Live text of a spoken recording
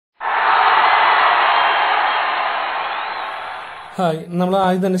Hi, നമ്മൾ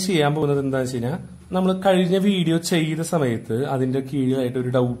ആദ്യം തന്നെ ചെയ്യാൻ പോകുന്നത് എന്താണെന്ന് വെച്ച് കഴിഞ്ഞാൽ നമ്മൾ കഴിഞ്ഞ വീഡിയോ ചെയ്ത സമയത്ത് അതിന്റെ കീഴിലായിട്ട് ഒരു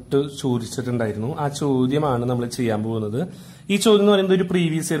ഡൗട്ട് ചോദിച്ചിട്ടുണ്ടായിരുന്നു. ആ ചോദ്യമാണ് നമ്മൾ ചെയ്യാൻ പോകുന്നത്. ഈ ചോദ്യം എന്ന് പറയുന്നത് ഒരു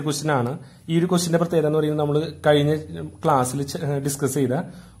പ്രീവിയസ് ഇയർ ക്വസ്റ്റ്യൻ ആണ്. ഈ ഒരു ക്വസ്റ്റിന്റെ പ്രത്യേകത എന്ന് പറയുന്നത് നമ്മൾ കഴിഞ്ഞ ക്ലാസ്സിൽ ഡിസ്കസ് ചെയ്ത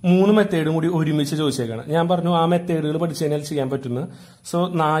 3 മെത്തേഡും കൂടി ഒരുമിച്ച് ചോദിച്ചേക്കാണ്. ഞാൻ പറഞ്ഞു ആ മെത്തേഡുകൾ പഠിച്ചു കഴിഞ്ഞാൽ ചെയ്യാൻ പറ്റുന്നു. സോ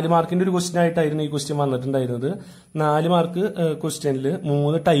 4 മാർക്കിന്റെ ഒരു ക്വസ്റ്റ്യൻ ആയിട്ടായിരുന്നു ഈ ക്വസ്റ്റ്യൻ വന്നിട്ടുണ്ടായിരുന്നത്. 4 മാർക്ക് ക്വസ്റ്റ്യനിൽ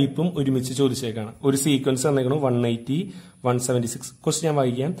 3 ടൈപ്പും ഒരുമിച്ച് ചോദിച്ചേക്കാണ്. ഒരു സീക്വൻസ് തന്നേക്കണം 180, 176. ക്വസ്റ്റ്യൻ ഞാൻ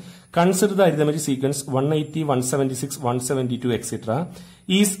വായിക്കാം. Consider the arithmetic sequence 180, 176, 172, etc.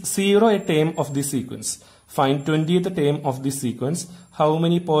 Is 0 a term of this sequence? Find 20th term of this sequence. How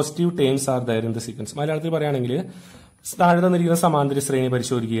many positive terms are there in the sequence? മലയാളത്തിൽ പറയുകയാണെങ്കിൽ താഴെ തന്നിരിക്കുന്ന സമാന്തര ശ്രേണി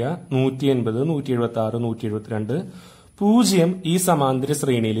പരിശോധിക്കുക. 180, 176, 172. 0 ഈ സമാന്തര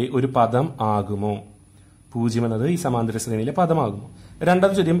ശ്രേണിയിലെ ഒരു പദം ആകുമോ? 0 എന്നത് ഈ സമാന്തര ശ്രേണിയിലെ പദമാകുമോ?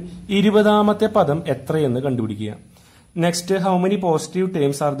 രണ്ടാമത്തെ ചോദ്യം, 20ാമത്തെ പദം എത്രയെന്ന് കണ്ടുപിടിക്കുക. Next, how many positive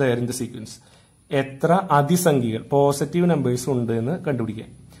terms are there in the sequence? എത്ര അതിസംഖ്യകൾ പോസിറ്റീവ് നമ്പേഴ്സ് ഉണ്ട് എന്ന് കണ്ടുപിടിക്കുക.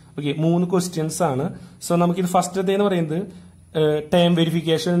 ഓക്കെ, 3 ക്വസ്റ്റ്യൻസ് ആണ്. സോ നമുക്കിത് ഫസ്റ്റത്തെ എന്ന് പറയുന്നത് ടേം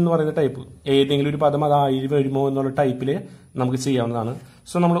വെരിഫിക്കേഷൻ എന്ന് പറയുന്ന ടൈപ്പ്. ഏതെങ്കിലും ഒരു പദം അത് 1000 വരുമോ എന്നുള്ള ടൈപ്പിൽ നമുക്ക് ചെയ്യാവുന്നതാണ്.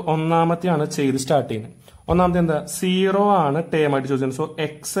 സോ നമ്മൾ ഒന്നാമത്തെയാണ് ചെയ്ത് സ്റ്റാർട്ട് ചെയ്യുന്നത്. ഒന്നാമത്തെ എന്താ, 0 ആണ് ടേം ആയിട്ട് ചോദിച്ചത്. സോ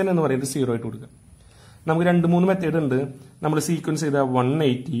xn എന്ന് പറയുന്നത് 0 ആയിട്ട് കൊടുക്കുക. നമുക്ക് 2-3 മെത്തേഡ് ഉണ്ട്. നമ്മൾ സീക്വൻസ് ചെയ്ത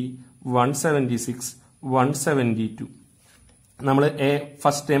 180, 176, 172. നമ്മൾ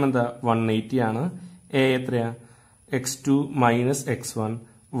ഫസ്റ്റ് ടൈം എന്താ 180 ആണ്. എത്രയാ? x2 minus x1,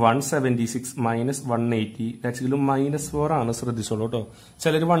 176 minus 180. Actually -4 ആണ്, ശ്രദ്ധിച്ചോളൂ കേട്ടോ.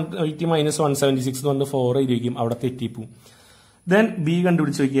 ചിലർ 180 മൈനസ് 176 എന്ന് പറഞ്ഞ് 4 എഴുതിയിരിക്കും, അവിടെ തെറ്റിപ്പോവും. ദെൻ ബി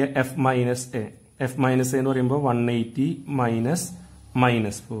കണ്ടുപിടിച്ച് നോക്കിയ F minus A. F minus A എന്ന് പറയുമ്പോൾ 180 മൈനസ്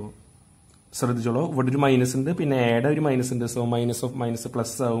 -4. ശ്രദ്ധിച്ചോളൂ, ഇവിടെ ഒരു മൈനസ് ഉണ്ട്, പിന്നെ എയുടെ ഒരു മൈനസ് ഉണ്ട്. So minus of minus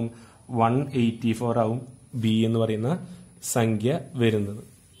plus ആവും, 184 ആവും ബി എന്ന് പറയുന്ന സംഖ്യ വരുന്നത്.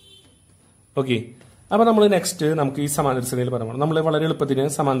 ഓക്കെ, അപ്പൊ നമ്മൾ നെക്സ്റ്റ് നമുക്ക് ഈ സമാന്തര ശ്രേണിയിൽ പദമാണ്. നമ്മൾ വളരെ എളുപ്പത്തിന്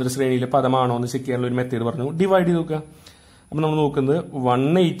സമാന്തര ശ്രേണിയിലെ പദമാണോ എന്ന് ചെക്ക് ചെയ്യാനുള്ള ഒരു മെത്തേഡ് പറഞ്ഞു. ഡിവൈഡ് ചെയ്ത് നോക്കുക. അപ്പൊ നമ്മൾ നോക്കുന്നത്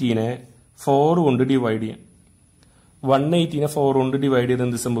 180നെ 4 കൊണ്ട് ഡിവൈഡ് ചെയ്യാം. 180നെ 4 കൊണ്ട് ഡിവൈഡ് ചെയ്ത്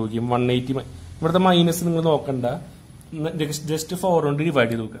എന്ത് സംഭവിക്കും? 180 ഇവിടുത്തെ മൈനസ് നിങ്ങൾ നോക്കണ്ട, ജസ്റ്റ് 4 കൊണ്ട്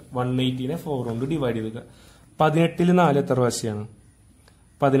ഡിവൈഡ് ചെയ്ത് നോക്കുക. 180നെ 4 കൊണ്ട് ഡിവൈഡ് ചെയ്ത് നോക്കുക. 18ൽ 4 എത്ര പ്രാവശ്യമാണ്?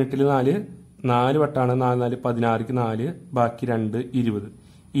 18ൽ 4 വട്ടാണ്. 4 16ക്ക് 4, ബാക്കി 2 20.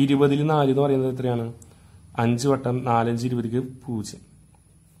 20ൽ 4 എന്ന് പറയുന്നത് എത്രയാണ്? 5 വട്ടം. 4 5 20ക്ക് 0.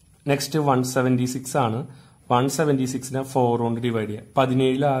 നെക്സ്റ്റ് 176 ആണ്. 176നെ 4 കൊണ്ട് ഡിവൈഡ് ചെയ്യുക.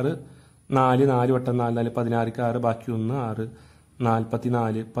 17ൽ 6, 4 വട്ടം. 4 16ക്ക് 6, ബാക്കി 1 6,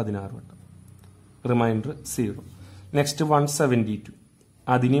 44 16 വട്ടം. റിമൈൻഡർ 0. നെക്സ്റ്റ് 172,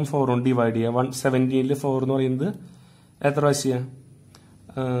 അതിനെയും 4 കൊണ്ട് ഡിവൈഡ് ചെയ്യുക. 117ൽ 4 എന്ന് പറയുന്നത് എത്ര പ്രാവശ്യമാണ്?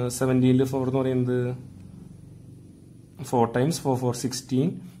 17ൽ 4 എന്ന് പറയുന്നത് 4 ടൈംസ് 4 4 16,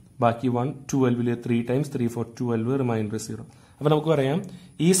 ബാക്കി 1. 12ൽ 3 ടൈംസ് 3 4 12, റിമൈൻഡർ 0. അപ്പൊ നമുക്ക് പറയാം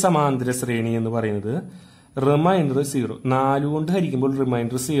ഈ സമാന്തര ശ്രേണി എന്ന് പറയുന്നത് റിമൈൻഡർ 0. 4 കൊണ്ട് ഹരിക്കുമ്പോൾ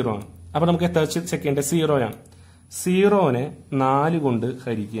റിമൈൻഡർ 0 ആണ്. അപ്പൊ നമുക്ക് എത്ര ചെക്ക് ചെയ്യേണ്ടത്? 0 ആണ്. 0നെ 4 കൊണ്ട്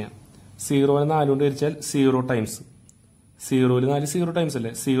ഹരിക്കുക. 0നെ 4 കൊണ്ട് ഹരിച്ചാൽ 0 ടൈംസ്. 0ൽ 4 0 ടൈംസ്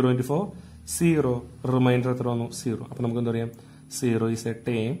അല്ലേ? 0 × 4 0, റിമൈൻഡർ എത്ര വന്നു? 0. അപ്പൊ നമുക്ക് എന്താ പറയാം? 0 is a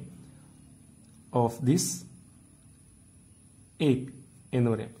term of this AP എന്ന്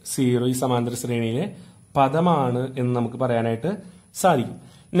പറയാം. 0 ഈ സമാന്തര ശ്രേണിയിലെ പദമാണ് എന്ന് നമുക്ക് പറയാനായിട്ട് സാധിക്കും.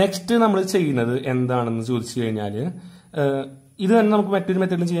 നെക്സ്റ്റ് നമ്മൾ ചെയ്യുന്നത് എന്താണെന്ന് ചോദിച്ചു കഴിഞ്ഞാൽ ഇത് തന്നെ നമുക്ക് മറ്റൊരു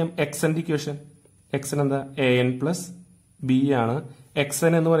മെത്തേഡിലും ചെയ്യാം. എക്സന്റെ ഇക്വേഷൻ. എക്സൻ എന്താ? an പ്ലസ് ബി ആണ്.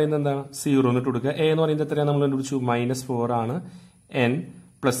 എക്സൻ എന്ന് പറയുന്നത് എന്താണ്? 0 എന്നിട്ട് കൊടുക്കുക. എ എന്ന് പറയുന്നത് എത്രയാണ്? നമ്മൾ കണ്ടുപിടിച്ചു -4 ആണ്. n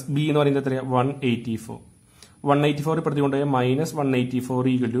പ്ലസ് ബി എന്ന് പറയുന്നത് എത്രയാണ്? 184. 184 ഇപ്പുറത്ത് കൊണ്ടുപോയ -184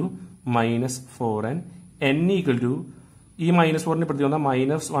 equal to -4n. n equal to ഈ -4ന് ഇപ്പുറത്ത് വന്നാൽ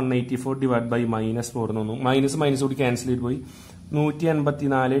 -184 ഡിവൈഡ് ബൈ -4 എന്ന് വന്നു. മൈനസ് കൂടി ക്യാൻസൽ ചെയ്ത് പോയി.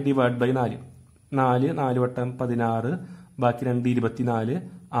 184 ഡിവൈഡ് ബൈ 4. 4 വട്ടം 16, ബാക്കി 2 24,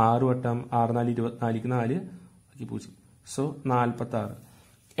 6 വട്ടം 6 4 24ക്ക് 4, ബാക്കി 0. സോ 46.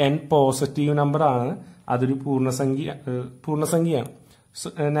 n പോസിറ്റീവ് നമ്പർ ആണ്, അതൊരു പൂർണ്ണസംഖ്യയാണ്,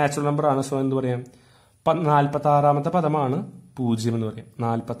 നാച്ചുറൽ നമ്പർ ആണ്. സോ എന്ത് പറയാം? 46ാമത്തെ പദമാണ് 0 എന്ന് പറയാം.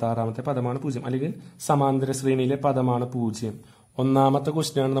 46ാമത്തെ പദമാണ് 0, അല്ലെങ്കിൽ സമാന്തര ശ്രേണിയിലെ പദമാണ് 0. ഒന്നാമത്തെ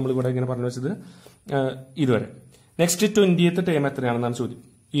ക്വസ്റ്റ്യൻ ആണ് നമ്മൾ ഇവിടെ ഇങ്ങനെ പറഞ്ഞു വെച്ചത് ഇതുവരെ. നെക്സ്റ്റ് 20th ടേം എത്രയാണെന്നാണ് ചോദ്യം.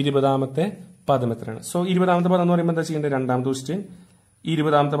 20ാമത്തെ പദം എത്രയാണ്? സോ 20ാമത്തെ പദം എന്ന് പറയുമ്പോൾ എന്താ ചെയ്യേണ്ടത്? രണ്ടാമത്തെ ക്വസ്റ്റ്യൻ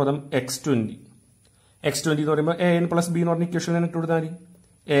 20ാമത്തെ പദം x20. x20 എന്ന് പറയുമ്പോൾ an പ്ലസ് ബി എന്ന് പറഞ്ഞ ഇക്വേഷൻ ഇട്ട് കൊടുത്താൽ മതി.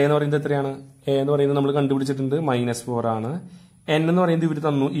 a എന്ന് പറയുന്നത് എത്രയാണ്? a എന്ന് പറയുന്നത് നമ്മൾ കണ്ടുപിടിച്ചിട്ടുണ്ട്, -4 ആണ്. n എന്ന് പറയുന്നത് ഇവർ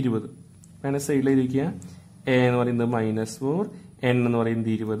തന്നു 20. വേണേൽ സൈഡിൽ എഴുതിക്കുക. a എന്ന് പറയുന്നത് -4, n എന്ന് പറയുന്നത്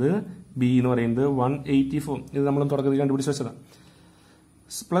 20, b എന്ന് പറയുന്നത് 184. ഇത് നമ്മൾ തുടക്കത്തിൽ കണ്ടുപിടിച്ച് വെച്ചതാണ്.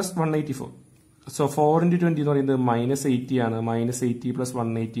 പ്ലസ് 184. സോ 4 into 20 എന്ന് പറയുന്നത് -80 ആണ്. -80 പ്ലസ്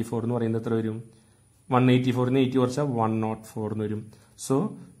 184 എന്ന് പറയുന്നത് എത്ര വരും? 184 80 കുറച്ചാൽ 104 എന്ന് വരും. സോ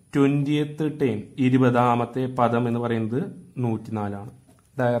 20th ടേം 20ാമത്തെ പദം എന്ന് പറയുന്നത് 104 ആണ്.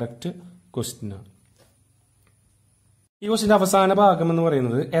 ഡയറക്റ്റ് ക്വസ്റ്റ്യൻ ആണ്. ഈ ക്വസ്റ്റ്യന്റെ അവസാന ഭാഗം എന്ന്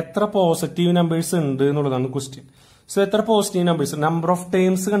പറയുന്നത് എത്ര പോസിറ്റീവ് നമ്പേഴ്സ് ഉണ്ട് എന്നുള്ളതാണ് ക്വസ്റ്റ്യൻ. സോ എത്ര positive numbers, number of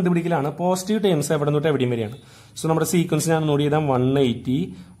terms കണ്ടുപിടിക്കലാണ്. Positive terms എവിടെ തൊട്ട് എവിടെയും വരെയാണ്. സോ നമ്മുടെ സീക്വൻസ് ഞാൻ നോട്ട് ചെയ്താൽ 180,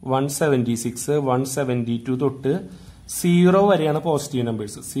 176, 172 തൊട്ട് 0 വരെയാണ് പോസിറ്റീവ്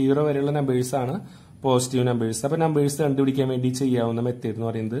നമ്പേഴ്സ്. 0 വരെയുള്ള നമ്പേഴ്സ് ആണ് പോസിറ്റീവ് നമ്പേഴ്സ്. അപ്പൊ നമ്പേഴ്സ് കണ്ടുപിടിക്കാൻ വേണ്ടി ചെയ്യാവുന്ന മെത്തേഡ് എന്ന്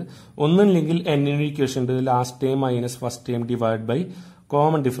പറയുന്നത് ഒന്നുമില്ലെങ്കിൽ n ഇക്വേഷൻ ഉണ്ട്, last term minus first term divide by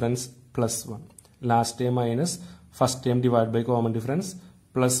common difference plus 1. Last term minus first term divide by common difference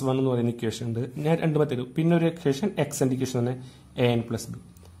plus 1 എന്ന് പറയുന്ന ഇക്വേഷൻ ഉണ്ട്. ഞാൻ 2 മെത്തേഡ്, പിന്നെ ഒരു ഇക്വേഷൻ എക്സിന്റെ ഇക്വേഷൻ തന്നെ an പ്ലസ് ബി,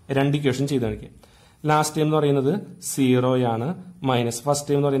 2 ഇക്വേഷൻ ചെയ്ത് കാണിക്കാം. ലാസ്റ്റ് ടൈം എന്ന് പറയുന്നത് 0 ആണ്, മൈനസ് ഫസ്റ്റ്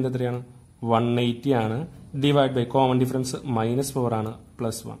ടൈം എന്ന് പറയുന്നത് എത്രയാണ്? 180 ആണ്, ഡിവൈഡ് ബൈ കോമൺ ഡിഫറൻസ് -4 ആണ്,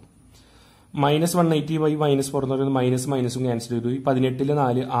 പ്ലസ് 1. -180 ബൈ -4 എന്ന് പറയുന്നത് മൈനസ് മൈനസും ക്യാൻസൽ ചെയ്തു.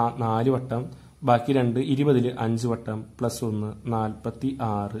 18 4 വട്ടം, ബാക്കി 2 20 5 വട്ടം, പ്ലസ് 1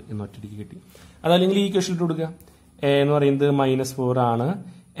 46 എന്ന് ഒറ്റയ്ക്ക് കിട്ടി. അതല്ലെങ്കിൽ ഈ ഇക്വേഷൻ ഇട്ട് കൊടുക്കുക. എ എന്ന് പറയുന്നത് -4 ആണ്,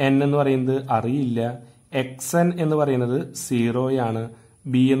 എൻ എന്ന് പറയുന്നത് അറിയില്ല, എക്സ് എൻ എന്ന് പറയുന്നത് 0 ആണ്,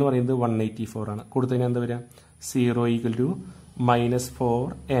 ബി എന്ന് പറയുന്നത് 184 ആണ്. കൊടുത്തതിന് എന്താ വരിക? 0 equal to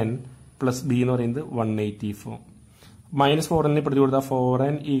 -4n plus B എന്ന് പറയുന്നത് 184. -4n പ്രതി കൊടുത്താൽ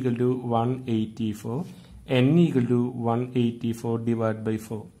 4n equal to 184, n equal to 184 divide by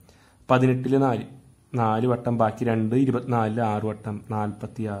 4. 18 4 വട്ടം, ബാക്കി 2 24 6 വട്ടം,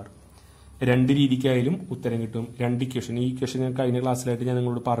 46. 2 രീതിക്കായാലും ഉത്തരം കിട്ടും. 2 ഇക്വേഷൻ, ഈ ഇക്വേഷൻ ഞാൻ കഴിഞ്ഞ ക്ലാസ്സിലായിട്ട് ഞാൻ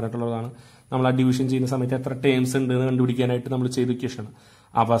നിങ്ങളോട് പറഞ്ഞിട്ടുള്ളതാണ്. നമ്മൾ ആ ഡിവിഷൻ ചെയ്യുന്ന സമയത്ത് എത്ര ടേംസ് ഉണ്ട് എന്ന് കണ്ടുപിടിക്കാനായിട്ട് നമ്മൾ ചെയ്ത ഇക്വേഷൻ.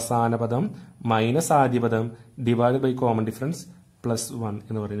 അവസാന പദം മൈനസ് ആദ്യ പദം divide by common difference plus 1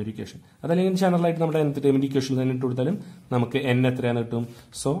 എന്ന് പറയുന്ന ഒരു ഇക്വേഷൻ. അതല്ലെങ്കിൽ ജനറൽ ആയിട്ട് നമ്മുടെ nth ടേമിന്റെ ഇക്വേഷൻ തന്നെ ഇട്ട് കൊടുത്താലും നമുക്ക് n എത്രയാണ് കിട്ടും.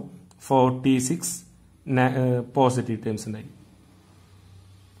 സോ 46 പോസിറ്റീവ് ടേംസ് ഉണ്ടായി.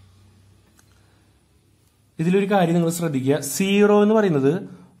 ഇതിലൊരു കാര്യം നിങ്ങൾ ശ്രദ്ധിക്കുക, 0 എന്ന് പറയുന്നത്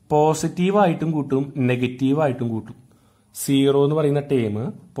പോസിറ്റീവായിട്ടും കൂട്ടും നെഗറ്റീവായിട്ടും കൂട്ടും. 0 എന്ന് പറയുന്ന ടേം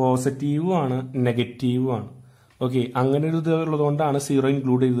പോസിറ്റീവും ആണ് നെഗറ്റീവും ആണ്. ഓക്കെ, അങ്ങനെ ഒരു ഇത് ഉള്ളതുകൊണ്ടാണ് 0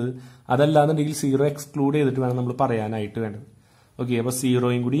 ഇൻക്ലൂഡ് ചെയ്തത്. അതല്ലാന്നുണ്ടെങ്കിൽ 0 എക്സ്ക്ലൂഡ് ചെയ്തിട്ട് വേണം നമ്മൾ പറയാനായിട്ട് വേണ്ടത്. ഓക്കെ, അപ്പൊ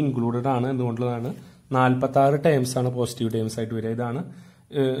 0യും കൂടി ഇൻക്ലൂഡഡ് ആണ്. എന്തുകൊണ്ടുള്ളതാണ്? 46 ടേംസ് ആണ് പോസിറ്റീവ് ടേംസ് ആയിട്ട് വരിക. ഇതാണ്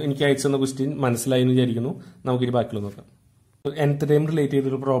എനിക്ക് അയച്ചെന്ന ക്വസ്റ്റ്യൻ. മനസ്സിലായി എന്ന് വിചാരിക്കുന്നു. നമുക്കിനി ബാക്കിയുള്ള നോക്കാം. nth ടൈം റിലേറ്റ്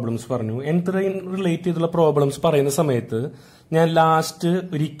ചെയ്തിട്ടുള്ള പ്രോബ്ലംസ് പറഞ്ഞു. nth ടൈം റിലേറ്റ് ചെയ്തിട്ടുള്ള പ്രോബ്ലംസ് പറയുന്ന സമയത്ത് ഞാൻ ലാസ്റ്റ്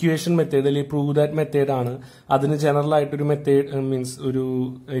ഒരു ഇക്വേഷൻ മെത്തേഡ് അല്ലെങ്കിൽ പ്രൂവ് ദാറ്റ് മെത്തേഡ് ആണ്. അതിന് ജനറൽ ആയിട്ടൊരു മെത്തേഡ് മീൻസ് ഒരു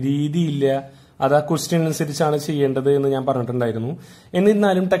രീതിയില്ല, അത് ആ ക്വസ്റ്റ്യൻ അനുസരിച്ചാണ് ചെയ്യേണ്ടത് എന്ന് ഞാൻ പറഞ്ഞിട്ടുണ്ടായിരുന്നു.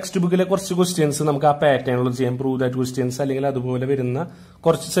 എന്നിരുന്നാലും ടെക്സ്റ്റ് ബുക്കിലെ കുറച്ച് ക്വസ്റ്റ്യൻസ് നമുക്ക് ആ പാറ്റേണിൽ ചെയ്യാം. പ്രൂവ് ദാറ്റ് ക്വസ്റ്റ്യൻസ് അല്ലെങ്കിൽ അതുപോലെ വരുന്ന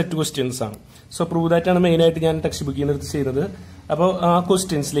കുറച്ച് സെറ്റ് ക്വസ്റ്റ്യൻസ് ആണ്. സോ പ്രൂവ് ദാറ്റ് ആണ് മെയിൻ ആയിട്ട് ഞാൻ ടെക്സ്റ്റ് ബുക്കിൽ നിന്ന് എടുത്ത് ചെയ്യുന്നത്. അപ്പോൾ ആ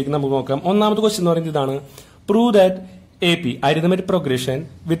ക്വസ്റ്റ്യൻസിലേക്ക് നമുക്ക് നോക്കാം. ഒന്നാമത്തെ ക്വസ്റ്റ്യൻ എന്ന് പറയുന്നത് ഇതാണ്: prove that AP arithmetic progression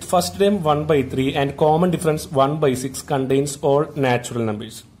with first term 1/3 and common difference 1/6 contains all natural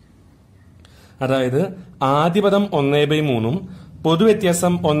numbers. അതായത് ആദ്യ പദം 1/3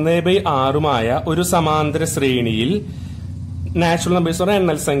 പൊതുവ്യത്യാസം 1/6 ഒരു സമാന്തര ശ്രേണിയിൽ നാച്ചുറൽ നമ്പേഴ്സ് പറഞ്ഞാൽ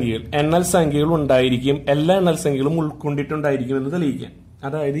എണ്ണൽ സംഖ്യകൾ ഉണ്ടായിരിക്കും, എല്ലാ എണ്ണൽ സംഖ്യകളും ഉൾക്കൊണ്ടിട്ടുണ്ടായിരിക്കും എന്ന് തെളിയിക്കാം.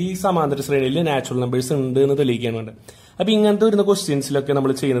 അതായത് ഈ സമാന്തര ശ്രേണിയിൽ നാച്ചുറൽ നമ്പേഴ്സ് ഉണ്ട് എന്ന് തെളിയിക്കാൻ വേണ്ട. അപ്പൊ ഇങ്ങനത്തെ വരുന്ന ക്വസ്റ്റ്യൻസിലൊക്കെ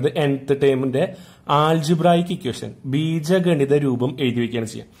നമ്മൾ ചെയ്യുന്നത് nth ടേമിന്റെ ആൾജിബ്രായിക് ഇക്വേഷൻ ബീജഗണിത രൂപം എഴുതി വെക്കുകയാണ്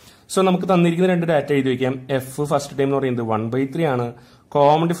ചെയ്യാം. സോ നമുക്ക് തന്നിരിക്കുന്ന 2 ഡാറ്റ എഴുതി വെക്കാം. എഫ് ഫസ്റ്റ് ടൈം എന്ന് പറയുന്നത് 1/3 ആണ്.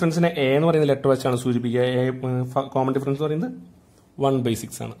 കോമൺ ഡിഫറൻസിനെ എ എന്ന് പറയുന്ന ലെറ്റർ വെച്ചാണ് സൂചിപ്പിക്കുക. കോമൺ ഡിഫറൻസ് എന്ന് പറയുന്നത്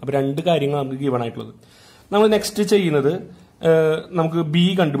 1/6 ആണ്. അപ്പൊ 2 കാര്യങ്ങൾ നമുക്ക് ഗിവൺ ആയിട്ടുള്ളത്. നമ്മൾ നെക്സ്റ്റ് ചെയ്യുന്നത് നമുക്ക് ബി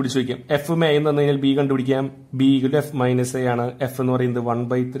കണ്ടുപിടിച്ച് വയ്ക്കാം. എഫ് എ എന്ന് പറഞ്ഞു കഴിഞ്ഞാൽ ബി കണ്ടുപിടിക്കാം. B equal to F minus A ആണ്. എഫ് എന്ന് പറയുന്നത്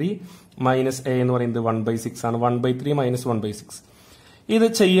 1/3 മൈനസ് എ എന്ന് പറയുന്നത് 1/6 ആണ്. 1/3 മൈനസ് 1/6. ഇത്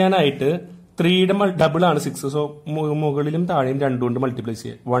ചെയ്യാനായിട്ട് 3യുടെ ഡബിൾ ആണ് 6. സോ മുകളിലും താഴെയും 2 കൊണ്ട് മൾട്ടിപ്ലൈ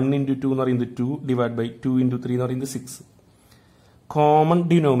ചെയ്യാം. 1 into 2 എന്ന് പറയുന്നത് 2 ഡിവൈഡ് ബൈ 2 into 3 എന്ന് പറയുന്നത് 6. കോമൺ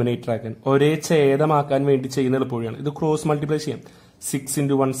ഡിനോമിനേറ്റർ ആക്കാൻ, ഒരേ ഛേദമാക്കാൻ വേണ്ടി ചെയ്യുന്ന എളുപ്പവഴിയാണ്. ഇത് ക്രോസ് മൾട്ടിപ്ലൈ ചെയ്യാം. 6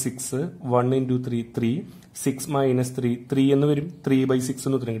 into 1 6, 1 into 3 3, 6 minus 3 3 എന്ന് വരും. 3/6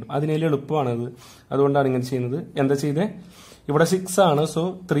 എന്ന് ഉത്തരം കിട്ടും. അതിനേലും എളുപ്പമാണത്, അതുകൊണ്ടാണ് ഇങ്ങനെ ചെയ്യുന്നത്. എന്താ ചെയ്തേ? ഇവിടെ 6 ആണ്. സോ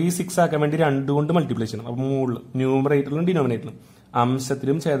 3 6 ആക്കാൻ വേണ്ടി 2 കൊണ്ട് മൾട്ടിപ്ലൈ ചെയ്യണം. അപ്പൊ മുകളിൽ ന്യൂമറേറ്ററിലും ഡിനോമിനേറ്ററിലും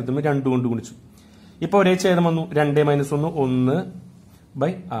അംശത്തിലും ഛേദത്തിലും 2 കൊണ്ട് ഗുണിച്ചു. ഇപ്പൊ ഒരേ ഛേദം വന്നു. 2 - 1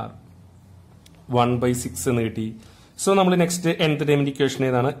 1/6, 1/6 എന്ന് കിട്ടി. സോ നമ്മൾ നെക്സ്റ്റ് nth ടൈമിന്റെ ഇക്വേഷൻ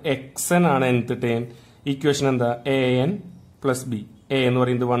ഏതാണ്? xn ആണ് nth ടൈം. ഇക്വേഷൻ എന്താ? an plus B. എ എന്ന്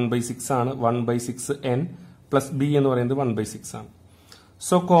പറയുന്നത് 1/6 ആണ്. 1/6n പ്ലസ് ബി എന്ന് പറയുന്നത് 1/6 ആണ്.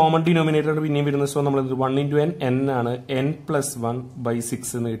 സോ കോമൺ ഡിനോമിനേറ്റർ പിന്നെയും വരുന്നത്. സോ നമ്മൾ 1 into n, n ആണ്, n+1/6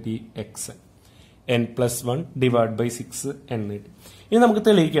 എന്ന് കിട്ടി xn. n+1 divide by 6 n കിട്ടി. ഇനി നമുക്ക്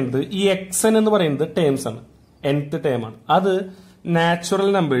തെളിയിക്കേണ്ടത് ഈ xn എന്ന് പറയുന്നത് ടേംസ് ആണ്, nth ടേം ആണ്. അത് നാച്ചുറൽ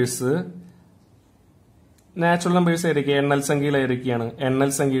നമ്പേഴ്സ് ഏതൊക്കെയാണ്? എണ്ണൽ സംഖ്യകൾ ഏതൊക്കെയാണ്? എണ്ണൽ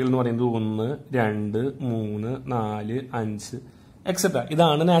സംഖ്യകൾ എന്ന് പറയുന്നത് 1, 2, 3, 4, 5 എക്സെട്ര.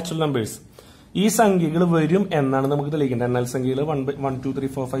 ഇതാണ് നാച്ചുറൽ നമ്പേഴ്സ്. ഈ സംഖ്യകൾ വരും എന്നാണ് നമുക്ക് തെളിയിക്കേണ്ടത്. എണ്ണൽ സംഖ്യകൾ 1, 2, 3,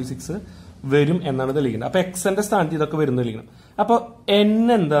 4, 5, 6 വരും എന്നാണ് തെളിയിക്കേണ്ടത്. അപ്പൊ എക്സന്റെ സ്ഥാനത്ത് ഇതൊക്കെ വരും തെളിയിക്കണം. അപ്പൊ n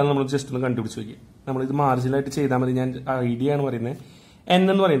എന്താണ് നമ്മൾ ജസ്റ്റ് ഒന്ന് കണ്ടുപിടിച്ച് നോക്കി. നമ്മൾ ഇത് മാർജിനലായിട്ട് ചെയ്താൽ മതി. ഞാൻ ഐഡിയ ആണ് പറയുന്നത്. n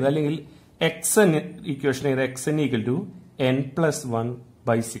എന്ന് പറയുന്നത് അല്ലെങ്കിൽ xn ഇക്വേഷൻ ചെയ്ത xn ഈക്വൽ ടു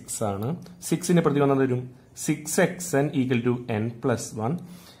n+1/6 ആണ്. 6ന്റെ പ്രതി വന്നാൽ തരും 6xn equal to n+1.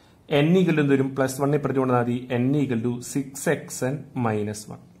 n equal to തരും +1 പ്രതി കൊണ്ടാൽ മതി n equal to 6xn -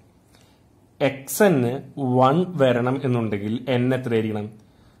 1. xn 1 വരണം എന്നുണ്ടെങ്കിൽ n എത്രയായിരിക്കണം?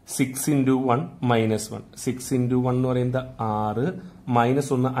 6 into 1 minus 1. 6 into 1 എന്ന് പറയുന്നത് 6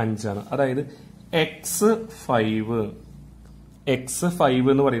 -1 5 ആണ്. അതായത് x5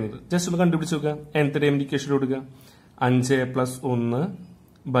 എന്ന് പറയുന്നത് ജസ്റ്റ് ഒന്ന് കണ്ടുപിടിച്ച് നോക്കുക. nth ടൈം ഇക്വേഷൻ കൊടുക്കുക. 5 + 1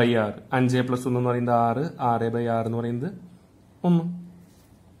 / 6. 5 + 1 എന്ന് പറയുന്നത് 6, 6/6 എന്ന് പറയുന്നത് 1.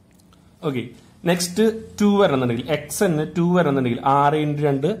 ഓക്കെ, നെക്സ്റ്റ് 2 വരണമെന്നുണ്ടെങ്കിൽ xn 2 വരണമെന്നുണ്ടെങ്കിൽ 6 into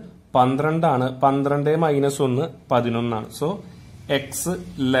 2 12 ആണ്. 12 - 1 11 ആണ്. സോ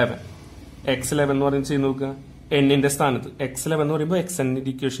x11 എന്ന് പറയുന്നത് ചെയ്ത് നോക്കുക. n-ന്റെ സ്ഥാനത്ത് x11 എന്ന് പറയുമ്പോൾ xn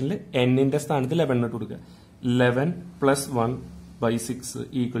ഇക്വേഷനിൽ n-ന്റെ സ്ഥാനത്ത് 11 ഇട്ട് കൊടുക്കുക. 11 + 1/6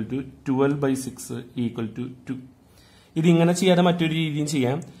 ഈക്വൽ ടു 12/6 ഈക്വൽ ടു 2. ഇതിങ്ങനെ ചെയ്യാതെ മറ്റൊരു രീതിയും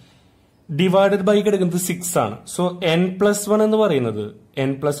ചെയ്യാം. ഡിവൈഡഡ് ബൈ കിടക്കുന്നത് 6 ആണ്. സോ n+1 എന്ന് പറയുന്നത്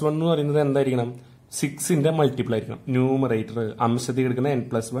എന്തായിരിക്കണം? 6ന്റെ മൾട്ടിപ്പിൾ ആയിരിക്കണം. ന്യൂമറേറ്റർ അംശത്തിൽ കിടക്കുന്ന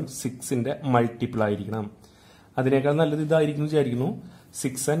n+1 6ന്റെ മൾട്ടിപ്പിൾ ആയിരിക്കണം. അതിനേക്കാൾ നല്ലത് ഇതായിരിക്കും വിചാരിക്കുന്നു,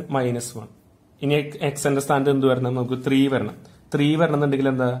 6n - 1. ഇനി xന്റെ സ്ഥാനത്ത് എന്ത് വരണം? നമുക്ക് 3 വരണം. 3 വരണമെന്നുണ്ടെങ്കിൽ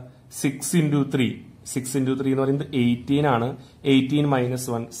എന്താ? 6 into 3 എന്ന് പറയുന്നത് 18 ആണ്. 18 -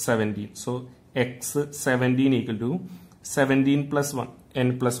 1 17. So x17 equal to 17 + 1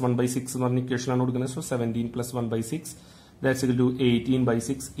 n+1/6 എന്ന് പറഞ്ഞ ഇക്വേഷൻ ആണ് കൊടുക്കുന്നത്. So 17 + 1/6 that's equal to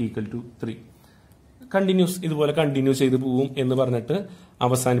 18/6 equal to 3. Continuous ഇതുപോലെ കണ്ടിന്യൂ ചെയ്ത് പോവും എന്ന് പറഞ്ഞിട്ട്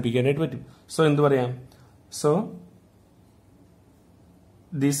അവസാനിപ്പിക്കാനായിട്ട് പറ്റും. സോ എന്ത് പറയാം? So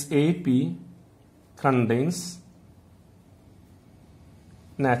this AP contains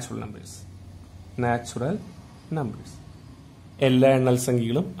natural numbers. എല്ലാ എണ്ണൽ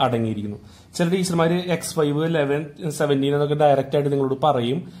സംഖ്യകളും അടങ്ങിയിരിക്കുന്നു. ചില ടീച്ചർമാര് x5, 11, 17 എന്നൊക്കെ ഡയറക്റ്റ് ആയിട്ട് നിങ്ങളോട്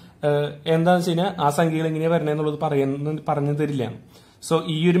പറയും. എന്താണെന്ന് വെച്ച് കഴിഞ്ഞാൽ ആ സംഖ്യകൾ എങ്ങനെയാ വരണേന്നുള്ളത് പറഞ്ഞു തരില്ല. സോ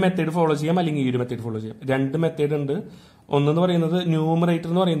ഈ ഒരു മെത്തേഡ് ഫോളോ ചെയ്യാം, അല്ലെങ്കിൽ ഈ ഒരു മെത്തേഡ് ഫോളോ ചെയ്യാം. 2 മെത്തേഡ് ഉണ്ട്. ഒന്നെന്ന് പറയുന്നത് ന്യൂമറേറ്റർ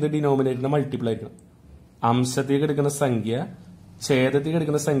എന്ന് പറയുന്നത് ഡിനോമിനേറ്ററിന്റെ മൾട്ടിപ്പിൾ ആയിരിക്കണം. അംശത്തിൽ കിടക്കുന്ന സംഖ്യ ഛേദത്തിൽ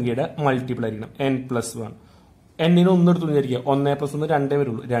കിടക്കുന്ന സംഖ്യയുടെ മൾട്ടിപ്പിൾ ആയിരിക്കണം. n+1. n-ന് 1 എടുത്തു വിചാരിക്കുക. 1 + 1 2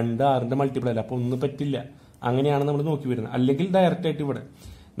 വരുള്ളൂ. 2 6ന്റെ മൾട്ടിപ്പിൾ അല്ല. അപ്പൊ 1 പറ്റില്ല. അങ്ങനെയാണ് നമ്മൾ നോക്കി വരുന്നത്. അല്ലെങ്കിൽ ഡയറക്റ്റ് ആയിട്ട് ഇവിടെ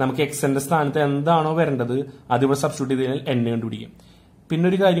നമുക്ക് xന്റെ സ്ഥാനത്ത് എന്താണോ വരേണ്ടത് അത് ഇവിടെ സബ്സ്റ്റിറ്റ്യൂട്ട് ചെയ്ത് കഴിഞ്ഞാൽ n കണ്ടുപിടിക്കാം. പിന്നെ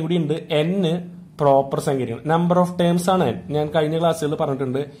ഒരു കാര്യം കൂടി ഉണ്ട്. n പ്രോപ്പർ സംഖ്യയാണ്. നമ്പർ ഓഫ് ടേംസ് ആണ് n. ഞാൻ കഴിഞ്ഞ ക്ലാസ്സുകളിൽ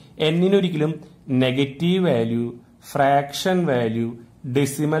പറഞ്ഞിട്ടുണ്ട്, n-ന് ഒരിക്കലും negative value, fraction value,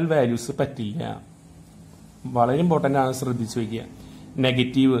 decimal values പറ്റില്ല. വളരെ ഇമ്പോർട്ടന്റ് ആണ്, ശ്രദ്ധിച്ചു വയ്ക്കുക.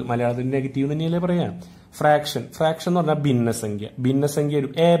 നെഗറ്റീവ്, മലയാളത്തിൽ നെഗറ്റീവ് തന്നെയല്ലേ പറയാം. ഫ്രാക്ഷൻ എന്ന് പറഞ്ഞാൽ ഭിന്നസംഖ്യ ഒരു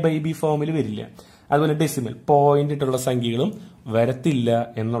a/b ഫോമിൽ വരില്ല. അതുപോലെ ഡെസിമൽ പോയിന്റ് ഇട്ടുള്ള സംഖ്യകളും വരത്തില്ല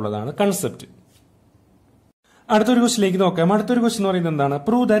എന്നുള്ളതാണ് കൺസെപ്റ്റ്. അടുത്തൊരു ക്വസ്റ്റിലേക്ക് നോക്കാം. അടുത്തൊരു ക്വസ്റ്റൻ എന്ന് പറയുന്നത് എന്താണ്?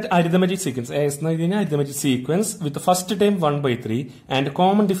 Prove that arithmetic sequence arithmetic sequence with first time 1/3 and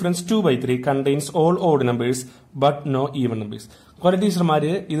common difference 2/3 contains all odd numbers but no even numbers. കുറെ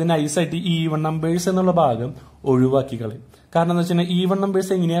ടീച്ചർമാര് ഇത് നൈസായിട്ട് ഈവൺ നമ്പേഴ്സ് എന്നുള്ള ഭാഗം ഒഴിവാക്കി കളയും. കാരണം എന്താ വെച്ചാൽ ഈവൺ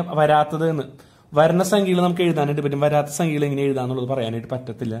നമ്പേഴ്സ് എങ്ങനെയാ വരാത്തത് എന്ന്, വരുന്ന സംഖ്യകൾ നമുക്ക് എഴുതാനായിട്ട് പറ്റും, വരാത്ത സംഖ്യകൾ എങ്ങനെ എഴുതാന്നുള്ളത് പറയാനായിട്ട്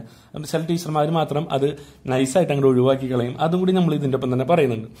പറ്റത്തില്ല. ചില ടീച്ചർമാർ മാത്രം അത് നൈസായിട്ട് അങ്ങോട്ട് ഒഴിവാക്കി കളയും. അതും കൂടി നമ്മൾ ഇതിന്റെ ഒപ്പം തന്നെ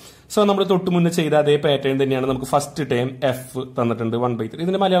പറയുന്നുണ്ട്. സോ നമ്മൾ തൊട്ട് മുന്നേ ചെയ്ത അതേ പാറ്റേൺ തന്നെയാണ്. നമുക്ക് ഫസ്റ്റ് ടൈം f തന്നിട്ടുണ്ട് 1/3.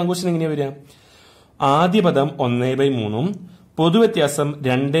 ഇതിന്റെ മലയാളം ക്വസ്റ്റൻ എങ്ങനെയാ വരിക? ആദ്യ പദം 1/3 പൊതുവ്യത്യാസം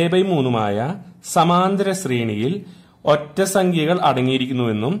 2/3 സമാന്തര ശ്രേണിയിൽ ഒറ്റ സംഖ്യകൾ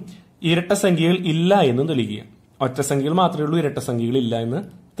അടങ്ങിയിരിക്കുന്നുവെന്നും ഇരട്ട സംഖ്യകൾ ഇല്ല എന്നും തെളിയിക്കുക. ഒറ്റ സംഖ്യകൾ മാത്രമേ ഉള്ളൂ, ഇരട്ട സംഖ്യകൾ ഇല്ല എന്ന്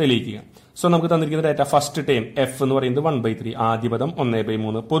തെളിയിക്കുക. സോ നമുക്ക് തന്നിരിക്കുന്ന ഡാറ്റ ഫസ്റ്റ് ടൈം f എന്ന് പറയുന്നത് 1/3, ആദ്യ പദം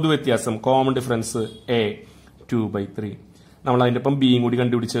 1/3, പൊതുവ്യത്യാസം കോമൺ ഡിഫറൻസ് a 2/3. നമ്മൾ അതിന്റെ ഒപ്പം ബിയും കൂടി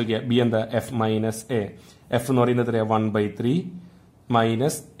കണ്ടുപിടിച്ച് നോക്കിയ ബി എന്താ? f - a. f എന്ന് പറയുന്നത് എത്രയാ? 1/3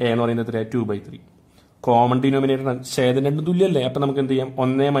 മൈനസ് a എന്ന് പറയുന്നത് എത്രയാ? 2/3. കോമൺ ഡിനോമിനേറ്റർ ഛേദം രണ്ടും തുല്യല്ലേ? അപ്പൊ നമുക്ക് എന്ത് ചെയ്യാം?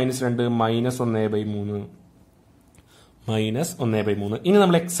 1 - 2 -1/3 -1/3. ഇനി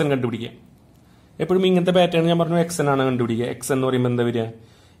നമ്മൾ xn കണ്ടുപിടിക്കാം. എപ്പോഴും ഇങ്ങനത്തെ പാറ്റേൺ ഞാൻ പറഞ്ഞു എക്സ് എൻ ആണ് കണ്ടുപിടിക്കുക. എക്സ് എന്ന് പറയുമ്പോൾ എന്താ വരിക?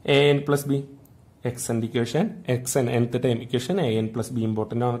 A N plus B. X N equation, X N nth time equation, A N plus B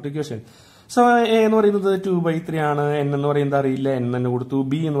important ആണ് ഇക്വേഷൻ. സോ എ എന്ന് പറയുന്നത് 2/3 ആണ്, എൻ എന്ന് പറയുന്നത് അറിയില്ല, എൻ തന്നെ കൊടുത്തു,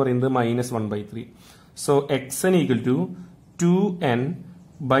 ബി എന്ന് പറയുന്നത് -1/3. So X N equal to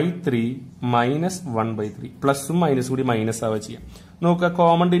 2n/3 -1/3. പ്ലസും മൈനസും കൂടി മൈനസ് ആവുക ചെയ്യാം. നോക്കുക,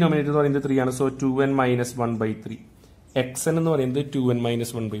 കോമൺ ഡിനോമിനേറ്റർ എന്ന് പറയുന്നത് 3 ആണ്. So 2n -1/3. എക്സ് എൻ എന്ന് പറയുന്നത് 2n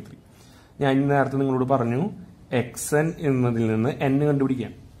 -1/3. ഞാൻ നേരത്തെ നിങ്ങളോട് പറഞ്ഞു എക്സ് എൻ എന്നതിൽ നിന്ന് n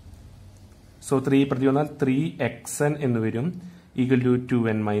കണ്ടുപിടിക്കാം. സോ 3 പ്രതി വന്നാൽ 3xn എന്ന് വരും, ഈക്വൽ ടു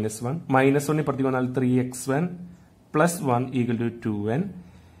 2n -1. -1 പ്രതി വന്നാൽ 3x1 plus 1 equal to 2n.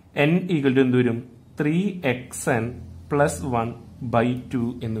 n equal to എന്ത് വരും? 3xn പ്ലസ് 1/2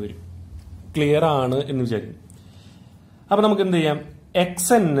 എന്ന് വരും. ക്ലിയർ ആണ് എന്ന് വിചാരിക്കും. അപ്പൊ നമുക്ക് എന്ത് ചെയ്യാം?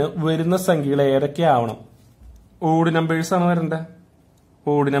 xn വരുന്ന സംഖ്യകൾ ഏതൊക്കെ ആവണം? ഓഡ് നമ്പേഴ്സ് ആണ് വരേണ്ടത്.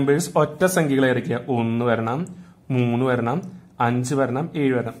 ഓഡ് നമ്പേഴ്സ് ഒറ്റ സംഖ്യകൾ ഏതൊക്കെയാ? 1 വരണം, 3 വരണം, 5 വരണം,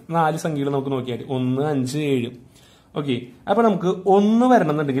 7 വരണം. 4 സംഖ്യകൾ നമുക്ക് നോക്കിയാൽ 1, 5, 7. ഓക്കെ, അപ്പൊ നമുക്ക് 1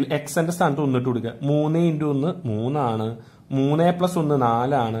 വരണം എന്നുണ്ടെങ്കിൽ എക്സന്റെ സ്ഥാനത്ത് 1 ഇട്ട് കൊടുക്കുക. 3 × 1 3 ആണ്, 3 + 1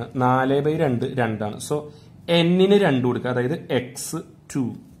 4 ആണ്, 4/2 2 ആണ്. സോ എന്നിന് 2 കൊടുക്കുക, അതായത് x2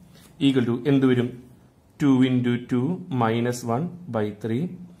 ഈക്വൽ ടു എന്ത് വരും? 2 × 2 -1/3.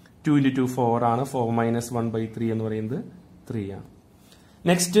 2 × 2 4 ആണ്, 4 -1/3 എന്ന് പറയുന്നത് 3 ആണ്.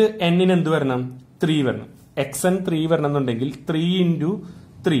 നെക്സ്റ്റ് എന്നിന് എന്ത് വരണം? 3 വരണം. xn 3 വരണം എന്നുണ്ടെങ്കിൽ 3 ×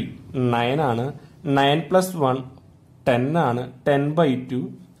 3 9 ആണ്, 9 + 1 10 ആണ്, 10/2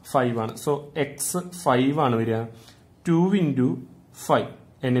 5 ആണ്. സോ x 5 ആണ് വരിക. 2 × 5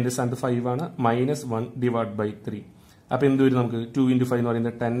 എന്നിന്റെ സ്ഥാനത്ത് 5 ആണ്, -1/3. അപ്പൊ എന്ത് വരും നമുക്ക്? 2 × 5 എന്ന്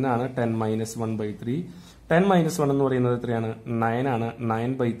പറയുന്നത് 10 ആണ്, 10 -1/3. 10 - 1 എന്ന് പറയുന്നത് എത്രയാണ്? 9 ആണ്,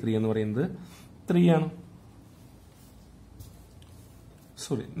 9/3 എന്ന് പറയുന്നത് 3 ആണ്.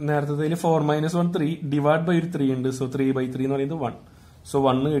 സോറി, നേരത്തെ 4 - 1 3 ഡിവൈഡ് ബൈ 3 ഉണ്ട്. സോ 3/3 എന്ന് പറയുന്നത് 1. സോ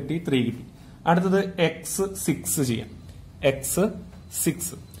 1 കിട്ടി, 3 കിട്ടി. അടുത്തത് x6 ചെയ്യാം.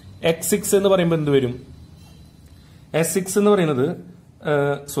 x6 എന്ന് പറയുമ്പോൾ എന്ത് വരും? s6 എന്ന് പറയുന്നത്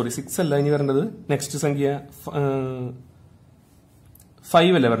 6 അല്ല ഇനി വരേണ്ടത്. നെക്സ്റ്റ് സംഖ്യ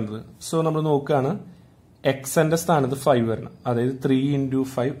 5 അല്ലേ വരേണ്ടത്. സോ നമ്മൾ നോക്കുകയാണ്, എക്സന്റെ സ്ഥാനത്ത് 5 വരണം. അതായത് 3 ×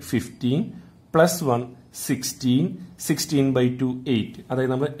 5 15 പ്ലസ് 1 16, 16/2 8.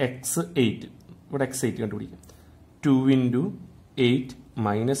 അതായത് നമ്മൾ x8, ഇവിടെ x8 കണ്ടുപിടിക്കാം. 2 × 8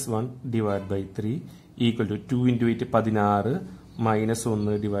 -1/3 ഈക്വൽ ടു 2 × 8 16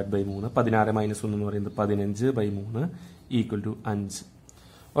 -1/3. 16 - 1 എന്ന് പറയുന്നത് 15/3 ഈക്വൽ ടു 5.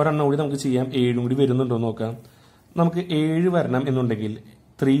 ഒരെണ്ണം കൂടി നമുക്ക് ചെയ്യാം. 7 കൂടി വരുന്നുണ്ടോ നോക്കാം. നമുക്ക് 7 വരണം എന്നുണ്ടെങ്കിൽ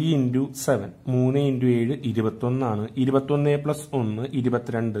 3 × 7 3 × 7 21 ആണ്. 21 + 1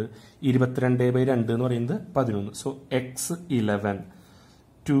 22, 22/2 എന്ന് പറയുന്നത് 11. So x11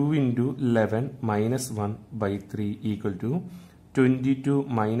 2 × 11 -1/3 equal to 22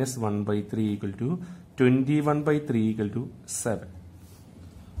 -1/3 equal to 21/3 equal to 7.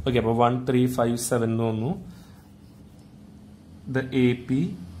 Okay, അപ്പൊ 1357 എന്ന് വന്നു. The AP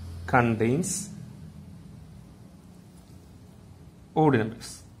contains odd numbers.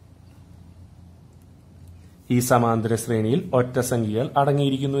 ഈ സമാന്തര ശ്രേണിയിൽ ഒറ്റ സംഖ്യകൾ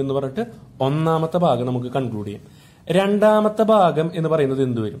അടങ്ങിയിരിക്കുന്നു എന്ന് പറഞ്ഞിട്ട് ഒന്നാമത്തെ ഭാഗം നമുക്ക് കൺക്ലൂഡ് ചെയ്യാം. രണ്ടാമത്തെ ഭാഗം എന്ന് പറയുന്നത്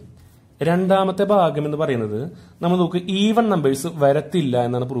എന്ത് വരും? രണ്ടാമത്തെ ഭാഗം എന്ന് പറയുന്നത് നമ്മൾ നോക്ക്, ഈവൺ നമ്പേഴ്സ് വരത്തില്ല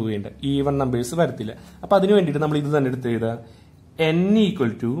എന്നാണ് പ്രൂവ് ചെയ്യേണ്ടത്. ഈവൺ നമ്പേഴ്സ് വരത്തില്ല. അപ്പൊ അതിന് വേണ്ടിയിട്ട് നമ്മൾ ഇത് തന്നെ എടുത്ത് എഴുതുക. n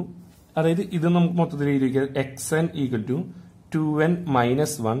ഈക്വൽ ടു, അതായത് ഇത് നമുക്ക് മൊത്തത്തിൽ എഴുതിയിരിക്കുക, xn equal to 2n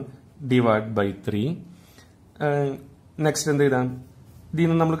 -1/3. Next എന്ത് എഴുതാം?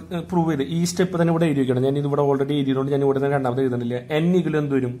 ഇതിന് നമ്മൾ പ്രൂവ് ചെയ്ത് ഈ സ്റ്റെപ്പ് തന്നെ ഇവിടെ എഴുതി വെക്കണം. ഞാൻ ഇത് ഇവിടെ ഓൾറെഡി എഴുതിയതുകൊണ്ട് ഞാൻ ഇവിടെ തന്നെ രണ്ടാമത് എഴുതുന്നില്ല. n ഈക്വൽ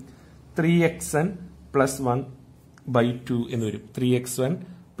എന്ത് വരും? 3xn + 1/2 എന്ന് വരും. 3xn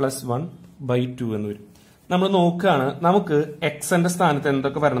 + 1/2 എന്ന് വരും. നമ്മൾ നോക്കുകയാണ്, നമുക്ക് xന്റെ സ്ഥാനത്ത്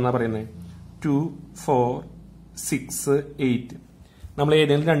എന്തൊക്കെ വരണം എന്നാ പറയുന്നത്? 2 4 6 8. നമ്മൾ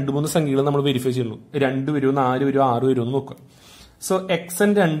ഏതെങ്കിലും 2-3 സംഖ്യകൾ നമ്മൾ വെരിഫൈ ചെയ്യുള്ളൂ. 2 വരുമോ, 4 വരുമോ, 6 വരുമോ എന്ന് നോക്കുക. സോ xn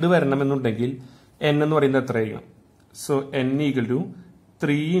 2 വരണം എന്നുണ്ടെങ്കിൽ n എന്ന് പറയുന്നത് എത്ര ആയിരിക്കണം? So n equal to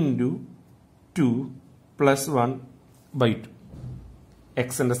 3 × 2 + 1/2.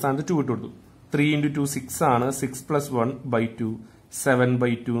 xന്റെ സ്ഥാനത്ത് 2 ഇട്ട് കൊടുത്തു. 3 × 2 6 ആണ്, 6 + 1/2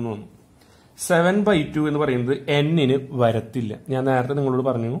 7/2 എന്ന് വന്നു. 7/2 എന്ന് പറയുന്നത് n-ന് വരത്തില്ല. ഞാൻ നേരത്തെ നിങ്ങളോട്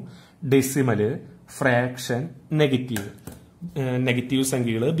പറഞ്ഞു, ഡെസിമല്, ഫ്രാക്ഷൻ, നെഗറ്റീവ്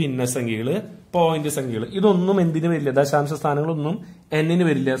സംഖ്യകള്, ഭിന്നസംഖ്യകള്, പോയിന്റ് സംഖ്യകള്, ഇതൊന്നും എന്തിനു വരില്ല? ദശാംശ സ്ഥാനങ്ങളൊന്നും n-ന്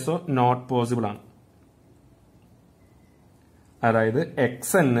വരില്ല. സോ നോട്ട് പോസിബിൾ ആണ്. അതായത്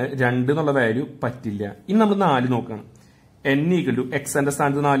xn 2 എന്നുള്ള വാല്യൂ പറ്റില്ല. ഇനി നമ്മൾ 4 നോക്കണം. n ഈക്വൽ ടു xന്റെ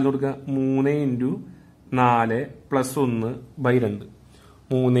സ്ഥാനത്ത് 4 കൊടുക്കുക. 3 × 4 + 1/2.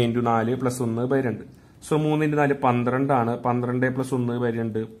 3 × 4 + 1/2. സോ 3 × 4 12 ആണ്. 12 +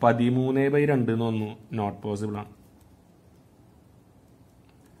 1/2 13/2 എന്ന് വന്നു. നോട്ട് പോസിബിൾ ആണ്.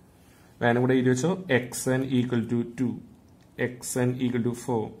 വേണം കൂടെ എഴുതി വെച്ചോ. xn = 2, xn =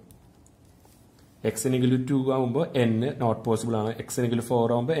 4. xn = 2 ആകുമ്പോൾ n നോട്ട് പോസിബിൾ ആണ്. xn = 4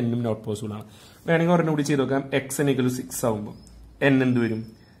 ആകുമ്പോൾ n നോട്ട് പോസിബിൾ ആണ്. വേണമെങ്കിൽ ഒരെണ്ണം കൂടി ചെയ്ത് നോക്കാം. xn = 6 ആകുമ്പോൾ n എന്ത് വരും?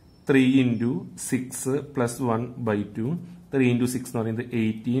 3 × 6 + 1/2. 3 × 6 എന്ന് പറയുന്നത്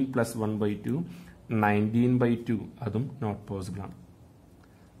 18 + 1/2 19/2. അതും നോട്ട് പോസിബിൾ ആണ്.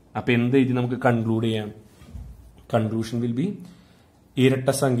 അപ്പൊ എന്ത് എഴുതി നമുക്ക് കൺക്ലൂഡ് ചെയ്യാം? കൺക്ലൂഷൻ വിൽ ബി ഇരട്ട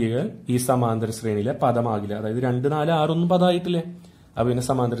സംഖ്യകൾ ഈ സമാന്തര ശ്രേണിയിലെ പദമാകില്ല. അതായത് 2, 4, 6 ഒന്നും പദമായിട്ടില്ലേ? അപ്പൊ പിന്നെ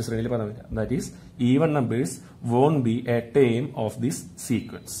സമാന്തര ശ്രേണിയിൽ പദമില്ല. That is even numbers won't be A term of this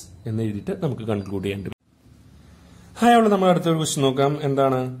sequence എന്ന് എഴുതിയിട്ട് നമുക്ക് കൺക്ലൂഡ് ചെയ്യേണ്ടി. ഹായുള്ള നമ്മൾ അടുത്തൊരു ക്വസ്റ്റ്യൻ നോക്കാം.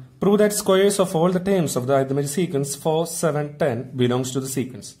 എന്താണ്? Prove that squares of all the terms of the arithmetic sequence 4, 7, 10 belongs to the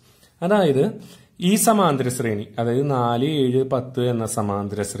sequence. അതായത് ഈ സമാന്തര ശ്രേണി, അതായത് 4, 7, 10 എന്ന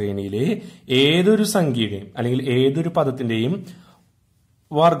സമാന്തര ശ്രേണിയിലെ ഏതൊരു സംഖ്യയുടെയും അല്ലെങ്കിൽ ഏതൊരു പദത്തിന്റെയും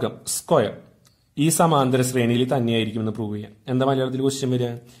വർഗം സ്ക്വയർ ഈ സമാന്തര ശ്രേണിയിൽ തന്നെയായിരിക്കും എന്ന് പ്രൂവ് ചെയ്യാം. എന്താ മലയാളത്തിൽ ക്വസ്റ്റ്യൻ വരിക?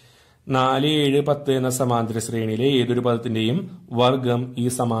 4, 7, 10 എന്ന സമാന്തര ശ്രേണിയിലെ ഏതൊരു പദത്തിന്റെയും വർഗം ഈ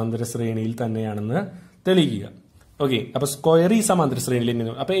സമാന്തര ശ്രേണിയിൽ തന്നെയാണെന്ന് തെളിയിക്കുക. ഓക്കെ, അപ്പൊ സ്ക്വയർ ഈ സമാന്തര ശ്രേണിയിൽ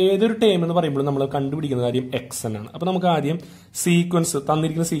തന്നെയാണ്. അപ്പൊ ഏതൊരു ടേം എന്ന് പറയുമ്പോൾ നമ്മൾ കണ്ടുപിടിക്കുന്ന കാര്യം xn ആണ്. അപ്പൊ നമുക്ക് ആദ്യം സീക്വൻസ്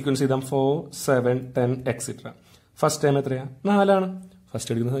തന്നിരിക്കുന്ന സീക്വൻസ് ചെയ്താൽ 4, 7, 10 എക്സെട്ര. ഫസ്റ്റ് ടൈം എത്രയാ? 4 ആണ്.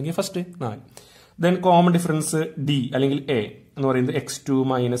 ഫസ്റ്റ് എടുക്കുന്ന സംഖ്യ first 4. Then common difference d അല്ലെങ്കിൽ a എന്ന് പറയുന്നത് x2 -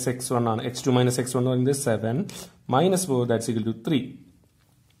 x1 ആണ്. x2 - x1 എന്ന് പറയുന്നത് 7 - 4 ദാറ്റ്സ് ഈക്വൽ ടു 3.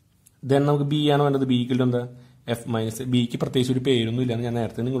 ദെൻ നമുക്ക് b ആണ് വേണ്ടത്. b = എന്താ? f - bക്ക് പ്രത്യേകിച്ച് ഒരു പേരൊന്നും ഇല്ലെന്ന് ഞാൻ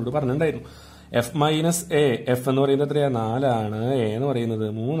നേരത്തെ നിങ്ങളോട് പറഞ്ഞിട്ടുണ്ടായിരുന്നു. f - a. f എന്ന് പറയുന്നത് എത്രയാ? 4 ആണ്. a എന്ന് പറയുന്നത്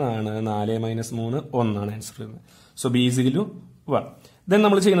 3 ആണ്. 4 - 3 1 ആണ് ആൻസർ വരുന്നത്. So b = 1. ദെൻ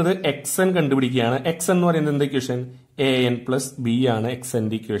നമ്മൾ ചെയ്യുന്നത് xn കണ്ടുപിടിക്കുകയാണ്. xn എന്ന് പറയുന്നത് എന്താ ഇക്വേഷൻ? an + b ആണ്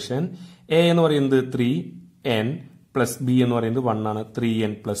xnന്റെ ഇക്വേഷൻ. a എന്ന് പറയുന്നത് 3n + b എന്ന് പറയുന്നത് 1 ആണ്.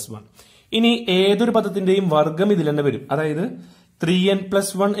 3n + 1. ഇനി ഏതൊരു പദത്തിന്റെയും വർഗം ഇതിൽ തന്നെ വരും. അതായത് 3n +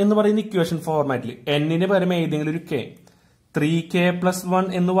 1 എന്ന് പറയുന്ന ഇക്വേഷൻ ഫോർമാറ്റിൽ n-ന് പകരം ഏതെങ്കിലും ഒരു k 3k + 1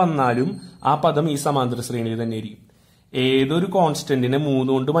 എന്ന് വന്നാലും ആ പദം ഈ സമാന്തര ശ്രേണിയിൽ തന്നെ ആയിരിക്കും. ഏതൊരു കോൺസ്റ്റന്റിനെ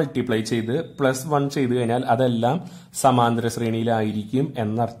 3 കൊണ്ട് മൾട്ടിപ്ലൈ ചെയ്ത് +1 ചെയ്ത് കഴിഞ്ഞാൽ അതെല്ലാം സമാന്തര ശ്രേണിയിലായിരിക്കും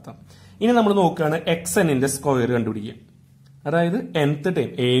എന്നർത്ഥം. ഇനി നമ്മൾ നോക്കുകയാണ് xnന്റെ സ്ക്വയർ കണ്ടുപിടിക്കുക. അതായത് nth ടൈം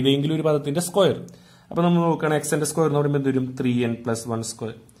ഏതെങ്കിലും ഒരു പദത്തിന്റെ സ്ക്വയർ. അപ്പൊ നമ്മൾ നോക്കുകയാണ് xന്റെ സ്ക്വയർ എന്ന് പറയുമ്പോൾ എന്ത് വരും? 3n + 1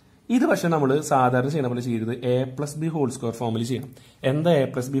 square. ഇത് പക്ഷെ നമ്മൾ സാധാരണ ചെയ്യുന്ന പോലെ ചെയ്തത് a + b ഹോൾ സ്ക്വയർ ഫോമിൽ ചെയ്യണം. എന്താ a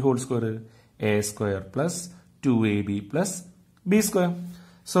 + b whole square? a² + 2ab + b square.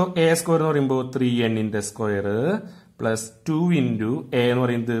 So a square എന്ന് പറയുമ്പോൾ 3n-ന്റെ സ്ക്വയർ പ്ലസ് 2 × a എന്ന്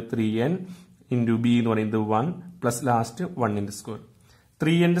പറയുന്നത് 3n × b എന്ന് പറയുന്നത് 1 പ്ലസ് ലാസ്റ്റ് 1-ന്റെ സ്ക്വയർ.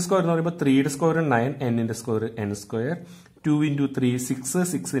 3n-ന്റെ സ്ക്വയർ എന്ന് പറയുമ്പോൾ 3-യുടെ square 9, n-ന്റെ square n square. 2 × 3 6,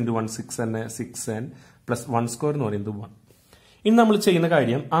 6 × 1 6n, 6n plus 1 square എന്ന് പറയുന്നത് 1. ഇനി നമ്മൾ ചെയ്യുന്ന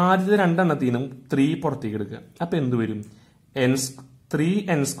കാര്യം ആദ്യത്തെ രണ്ടെണ്ണത്തിനും 3 പുറത്തേക്ക് എടുക്കുക. അപ്പൊ എന്ത് വരും?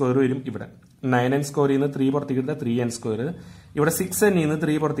 3n സ്ക്വയർ വരും. ഇവിടെ 9n സ്ക്വയറിൽ നിന്ന് 3 പുറത്തേക്ക് എടുത്താൽ 3n സ്ക്വയർ. ഇവിടെ 6n നിന്ന്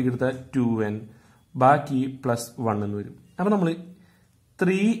 3 പുറത്തേക്ക് എടുത്താൽ 2n. ബാക്കി പ്ലസ് 1 എന്ന് വരും. അപ്പൊ നമ്മൾ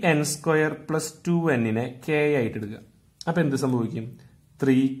 3n സ്ക്വയർ പ്ലസ് 2n-നെ k ആയിട്ട് എടുക്കുക. അപ്പൊ എന്ത് സംഭവിക്കും?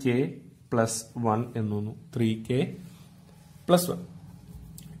 3k + 1 എന്ന് വന്നു. 3k + 1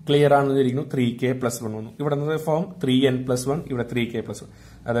 clear ആണെന്നിരിക്കുന്നു. 3k + 1 വന്നു. ഇവിടെ ഫോം 3n + 1, ഇവിടെ 3k + 1.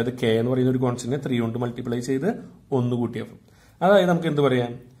 അതായത് k എന്ന് പറയുന്ന ഒരു കോൺസ്റ്റന്റിനെ 3 കൊണ്ട് മൾട്ടിപ്ലൈ ചെയ്ത് 1 കൂട്ടിയ ഫോം. അതായത് നമുക്ക് എന്ത്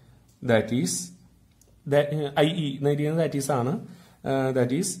പറയാം? ദാറ്റ് ഈസ് ആണ്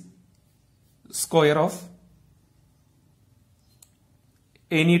that is square of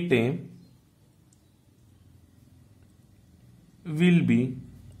any term will be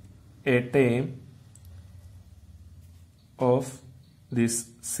a term of this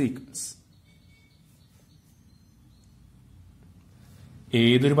sequence.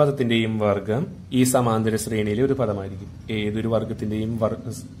 ഏതൊരു പദത്തിന്റെയും വർഗം ഈ സമാന്തര ശ്രേണിയിലെ ഒരു പദമായിരിക്കും. ഏതൊരു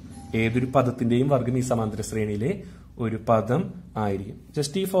പദത്തിന്റെയും വർഗം ഈ സമാന്തര ശ്രേണിയിലെ ഒരു പദം ആയിരിക്കും.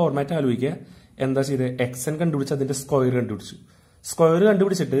 ജസ്റ്റ് ഈ ഫോർമാറ്റ് ആലോചിക്കുക. എന്താ ചെയ്ത്? xn കണ്ടുപിടിച്ച് അതിന്റെ സ്ക്വയർ കണ്ടുപിടിച്ചു. സ്ക്വയർ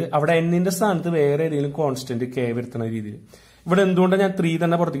കണ്ടുപിടിച്ചിട്ട് അവിടെ n-ന്റെ സ്ഥാനത്ത് വേറെ ഏതെങ്കിലും കോൺസ്റ്റന്റ് k വരുത്തുന്ന രീതിയിൽ. ഇവിടെ എന്തുകൊണ്ടാണ് ഞാൻ 3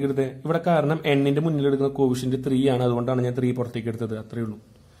 തന്നെ പുറത്തേക്ക് എടുത്തത്? ഇവിടെ കാരണം n-ന്റെ മുന്നിൽ എടുക്കുന്ന കോഷ്യന്റ് 3 ആണ്. അതുകൊണ്ടാണ് ഞാൻ 3 പുറത്തേക്ക് എടുത്തത്. അത്രേ ഉള്ളൂ.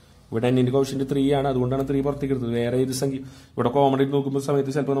 ഇവിടെ n-ന്റെ കോഷ്യന്റ് 3 ആണ്. അതുകൊണ്ടാണ് 3 പുറത്തേക്ക് എടുത്തത്. വേറെ ഏത് സംഖ്യ ഇവിടെ കോമൺ ആയിട്ട് നോക്കുമ്പോൾ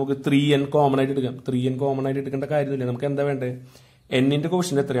സമയത്ത് ചിലപ്പോൾ നമുക്ക് 3n കോമൺ ആയിട്ട് എടുക്കാം. 3n കോമൺ ആയിട്ട് എടുക്കേണ്ട കാര്യമില്ല. നമുക്ക് എന്താ വേണ്ടത്? n-ന്റെ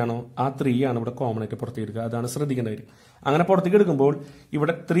കോഷ്യന്റ് എത്രയാണോ ആ 3 ആണ് ഇവിടെ കോമൺ ആയിട്ട് പുറത്തേക്ക് എടുക്കുക. അതാണ് ശ്രദ്ധിക്കേണ്ട കാര്യം. അങ്ങനെ പുറത്തേക്ക് എടുക്കുമ്പോൾ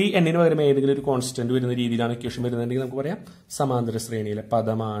ഇവിടെ 3n-ന് പകരം ഏതെങ്കിലും ഒരു കോൺസ്റ്റന്റ് വരുന്ന രീതിയിലാണ് ഇക്വേഷൻ വരുന്നുണ്ടെങ്കിൽ നമുക്ക് പറയാം സമാന്തര ശ്രേണിയിലെ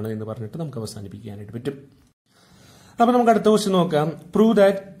പദമാണ് എന്ന് പറഞ്ഞിട്ട് നമുക്ക് അവസാനിപ്പിക്കാനായിട്ട് പറ്റും. അപ്പൊ നമുക്ക് അടുത്ത ക്വസ്റ്റ്യൻ നോക്കാം. Prove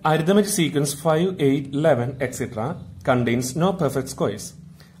that arithmetic sequence 5, 8, 11 etcetera contains no perfect squares.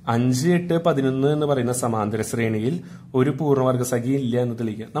 5, 8, 11 എന്ന് പറയുന്ന സമാന്തര ശ്രേണിയിൽ ഒരു പൂർണ്ണവർഗ സംഖ്യ ഇല്ല എന്ന്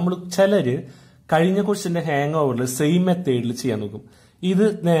തെളിയിക്കുക. നമ്മൾ ചിലര് കഴിഞ്ഞ ക്വസ്റ്റ്യന്റെ ഹാങ് ഓവറിൽ സെയിം മെത്തേഡിൽ ചെയ്യാൻ നോക്കും. ഇത്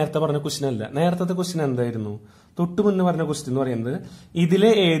നേരത്തെ പറഞ്ഞ ക്വസ്റ്റ്യൻ അല്ല. നേരത്തെ ക്വസ്റ്റ്യൻ എന്തായിരുന്നു? തൊട്ടു മുന്നേ പറഞ്ഞ ക്വസ്റ്റ്യൻ എന്ന് പറയുന്നത് ഇതിലെ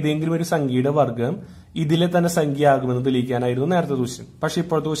ഏതെങ്കിലും ഒരു സംഖ്യയുടെ വർഗം ഇതിലെ തന്നെ സംഖ്യ ആകുമെന്ന് തെളിയിക്കാനായിരുന്നു നേരത്തെ ക്വസ്റ്റ്യൻ. പക്ഷെ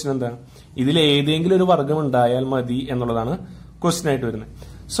ഇപ്പോഴത്തെ ക്വസ്റ്റ്യൻ എന്താ? ഇതിൽ ഏതെങ്കിലും ഒരു വർഗം ഉണ്ടായാൽ മതി എന്നുള്ളതാണ് ക്വസ്റ്റ്യൻ ആയിട്ട് വരുന്നത്.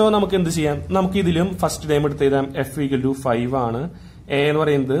 സോ നമുക്ക് എന്ത് ചെയ്യാം? നമുക്ക് ഇതിലും ഫസ്റ്റ് ടൈം എടുത്ത് എഴുതാം. F = 5 ആണ്. A എന്ന്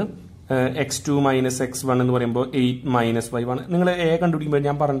പറയുന്നത് x2 - x1 എന്ന് പറയുമ്പോൾ 8 - 5 ആണ്. നിങ്ങൾ A കണ്ടുപിടിക്കുമ്പോൾ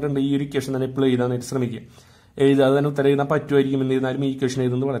ഞാൻ പറഞ്ഞിട്ടുണ്ട് ഈ ഒരു ഇക്വേഷൻ തന്നെ എപ്പോഴും എഴുതാനായിട്ട് ശ്രമിക്കുക. എഴുതാതെ തന്നെ ഉത്തരം എഴുതാൻ പറ്റുമായിരിക്കും എന്നിരുന്നാലും ഈ ഇക്വേഷൻ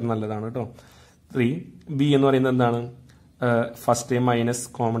എഴുതുന്നത് വളരെ നല്ലതാണ് കേട്ടോ. 3 B എന്ന് പറയുന്നത് എന്താണ്? First time minus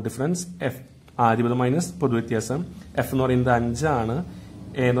common difference, F ആദ്യപദം minus പൊതുവ്യത്യാസം. F എന്ന് പറയുന്നത് 5 ആണ്.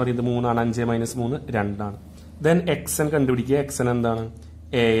 A എന്ന് പറയുന്നത് 3 ആണ്. 5 - 3 2 ആണ്. ദെൻ xn കണ്ടുപിടിക്കുക. xn എന്താണ്?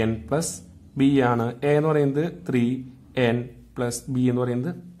 an പ്ലസ് b ആണ്. A എന്ന് പറയുന്നത് 3n പ്ലസ് b എന്ന്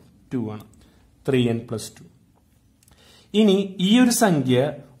പറയുന്നത് 2 ആണ്. 3n + 2. ഇനി ഈ ഒരു സംഖ്യ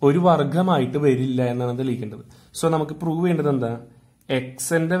ഒരു വർഗമായിട്ട് വരില്ല എന്നാണ് തെളിയിക്കേണ്ടത്. സോ നമുക്ക് പ്രൂവ് ചെയ്യേണ്ടത് എന്താ?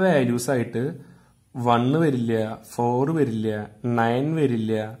 എക്സന്റെ വാല്യൂസ് ആയിട്ട് 1 വരില്ല, 4 വരില്ല, 9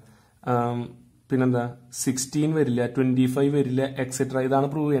 വരില്ല, പിന്നെന്താ 16 വരില്ല, 25 വരില്ല, എക്സെട്ര. ഇതാണ്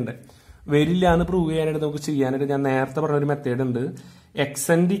പ്രൂവ് ചെയ്യേണ്ടത്. വരില്ല എന്ന് പ്രൂവ് ചെയ്യാനായിട്ട് നമുക്ക് ചെയ്യാനായിട്ട് ഞാൻ നേരത്തെ പറഞ്ഞൊരു മെത്തേഡ് ഉണ്ട്.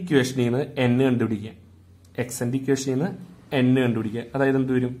 എക്സന്റെ ഇക്വേഷനിൽ നിന്ന് n കണ്ടുപിടിക്കുക. എക്സന്റെ ഇക്വേഷനിൽ നിന്ന് n കണ്ടുപിടിക്കുക. അതായത്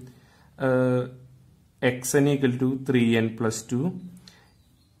എന്ത് വരും? xn = 3n + 2,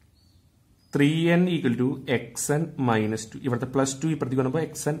 3n = xn - 2. ഇവിടുത്തെ +2 ഇപ്പുറത്തേക്ക് വന്നപ്പോൾ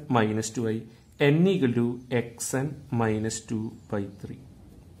xn - 2 ആയി. n = xn - 2/3.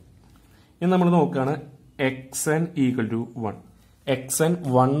 ഇനി നമ്മൾ നോക്കുകയാണ് xn = 1. xn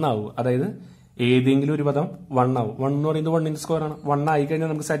 1 ആവും. അതായത് ഏതെങ്കിലും ഒരു പദം 1 ആവും. 1 എന്ന് പറയുന്നത് 1 ന്റെ സ്ക്വയർ ആണ്. 1 ആയി കഴിഞ്ഞാൽ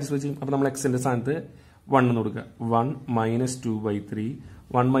നമുക്ക് സാറ്റിസ്ഫൈ ചെയ്യും. അപ്പൊ നമ്മൾ xന്റെ സ്ഥാനത്ത് 1 എന്ന് കൊടുക്കുക. 1 - 2/3.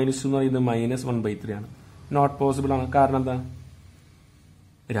 1 - 2 എന്ന് പറയുന്നത് -1/3 ആണ്. നോട്ട് പോസിബിൾ ആണ്. കാരണം എന്താ?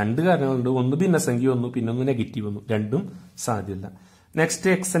 2 കാരണങ്ങളുണ്ട്. ഒന്ന് ഭിന്നസംഖ്യ വന്നു, പിന്നെ ഒന്ന് നെഗറ്റീവ് വന്നു. രണ്ടും സാധ്യമല്ല. നെക്സ്റ്റ്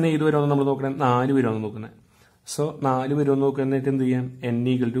xn ഏത് വരുമെന്ന് നമ്മൾ നോക്കണേ? 4 വരുമെന്ന് നോക്കുന്നത്. സോ 4 വരുമെന്ന് നോക്കുന്നതായിട്ട് എന്ത് ചെയ്യാം? n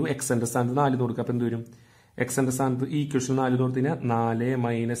 = xന്റെ സ്ഥാനത്ത് 4 കൊടുക്കുക. അപ്പൊ എന്ത് വരും? xന്റെ സ്ഥാനത്ത് ഈ ഇക്വേഷൻ 4 കൊടുത്തു കഴിഞ്ഞാൽ 4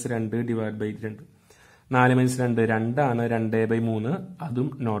 - 2 / 2. 4 - 2 2 ആണ്. 2/3 അതും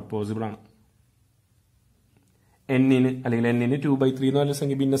നോട്ട് പോസിബിൾ ആണ്. n-ന് അല്ലെങ്കിൽ n-ന് 2/3 എന്ന് പറഞ്ഞ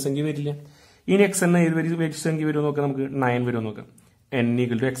സംഖ്യ ഭിന്നസംഖ്യ വരില്ല. ഇനി xn ഏത് സംഖ്യ വരുമോ നോക്കാം. നമുക്ക് 9 വരുമോ നോക്കാം. n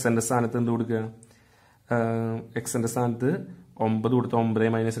 = xന്റെ സ്ഥാനത്ത് എന്ത് കൊടുക്കുക? xന്റെ സ്ഥാനത്ത് 9 കൊടുത്ത്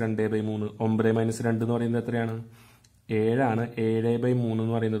 9 - 2/3. 9 - 2 എന്ന് പറയുന്നത് എത്രയാണ്? 7 ആണ്. 7/3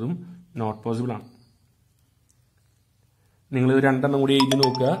 എന്ന് പറയുന്നതും നോട്ട് പോസിബിൾ ആണ്. നിങ്ങൾ 2 എണ്ണം കൂടി എഴുതി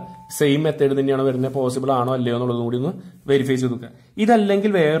നോക്കുക. സെയിം മെത്തേഡ് തന്നെയാണ് വരുന്നത്. പോസിബിൾ ആണോ അല്ലയോ എന്നുള്ളതും കൂടി ഒന്ന് വെരിഫൈ ചെയ്ത് നോക്കുക.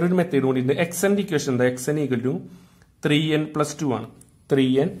 ഇതല്ലെങ്കിൽ വേറൊരു മെത്തേഡ് കൂടി ഉണ്ട്. xന്റെ ഇക്വേഷൻ എന്താ? xn = 3n + 2 ആണ്.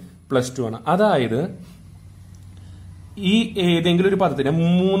 3n + 2 ആണ്. അതായത് ഈ ഏതെങ്കിലും ഒരു പദത്തിന്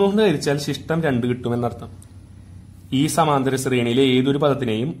 3 കൊണ്ട് ഹരിച്ചാൽ ശിഷ്ടം 2 കിട്ടുമെന്നർത്ഥം. ഈ സമാന്തര ശ്രേണിയിലെ ഏതൊരു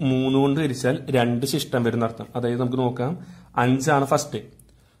പദത്തിനെയും 3 കൊണ്ട് ഹരിച്ചാൽ 2 ശിഷ്ടം വരുന്ന അർത്ഥം. അതായത് നമുക്ക് നോക്കാം. 5 ആണ് ഫസ്റ്റ്.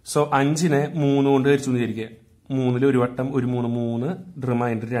 സോ 5നെ 3 കൊണ്ട് ഹരിച്ചു വിചാരിക്കുക. 3ൽ ഒരു വട്ടം, ഒരു 3,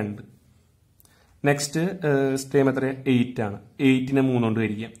 റിമൈൻഡർ 2. നെക്സ്റ്റ് ടൈം എത്ര? 8 ആണ്. 8നെ 3 കൊണ്ട്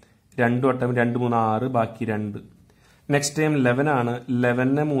ഹരിക്കാം. 2 വട്ടം, 2, 3, 6, ബാക്കി 2. നെക്സ്റ്റ് ടൈം 11 ആണ്.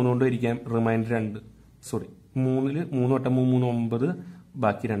 11നെ 3 കൊണ്ട് ഹരിക്കാം. റിമൈൻഡർ 2. സോറി, 3ൽ 3 വട്ടം, 3, 9,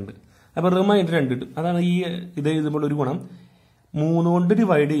 ബാക്കി 2. അപ്പൊ റിമൈൻഡർ 2 കിട്ടും. അതാണ് ഈ ഇത് എഴുതുമ്പോൾ ഒരു ഗുണം. 3 കൊണ്ട്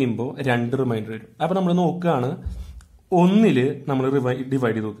ഡിവൈഡ് ചെയ്യുമ്പോൾ 2 റിമൈൻഡർ വരും. അപ്പൊ നമ്മൾ നോക്കുകയാണ്. 1ല് നമ്മൾ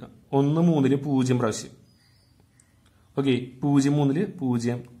ഡിവൈഡ് ചെയ്ത് നോക്കുക. 1 3ല് 0 പ്രാവശ്യം. ഓക്കെ, 0 3ല്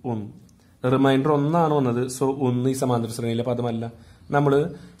 0 1. റിമൈൻഡർ 1 ആണ് വന്നത്. സോ 1 ഈ സമാന്തര ശ്രേണിയിലെ പദമല്ല. നമ്മൾ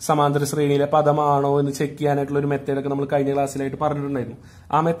സമാന്തര ശ്രേണിയിലെ പദമാണോ എന്ന് ചെക്ക് ചെയ്യാനായിട്ടുള്ള ഒരു മെത്തേഡൊക്കെ നമ്മൾ കഴിഞ്ഞ ക്ലാസ്സിലായിട്ട് പറഞ്ഞിട്ടുണ്ടായിരുന്നു.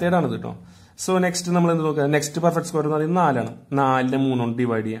 ആ മെത്തേഡാണിത് കേട്ടോ. സോ നെക്സ്റ്റ് നമ്മൾ എന്ത് നോക്കുക? നെക്സ്റ്റ് പെർഫെക്റ്റ് സ്ക്വയർ എന്ന് പറയുന്നത് 4 ആണ്. 4നെ 3 കൊണ്ട്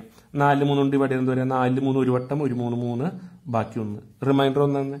ഡിവൈഡ് ചെയ്യാം. 4ൽ 3 കൊണ്ട് ഡിവൈഡ് ചെയ്യുന്നത് 4ൽ 3 ഒരു വട്ടം, ഒരു 3, ബാക്കി 1. റിമൈൻഡർ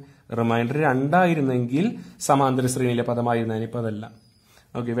 1. റിമൈൻഡർ 2 ആയിരുന്നെങ്കിൽ സമാന്തര ശ്രേണിയിലെ പദമായിരുന്നതിന് ഇപ്പൊ അതല്ല.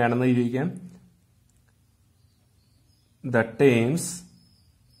 ഓക്കെ, വേണമെന്ന് എഴുതിയിരിക്കാം. The terms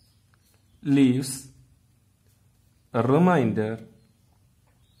leaves remainder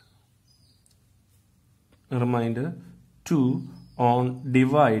 2 on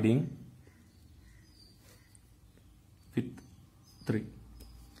dividing with 3.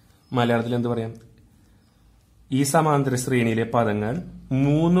 മലയാളത്തിൽ എന്ത് പറയാം? ഈ സമാന്തര ശ്രേണിയിലെ പദങ്ങൾ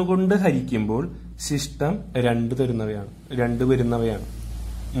 3 കൊണ്ട് ഹരിക്കുമ്പോൾ ശിഷ്ടം 2 തരുന്നവയാണ്, 2 വരുന്നവയാണ്.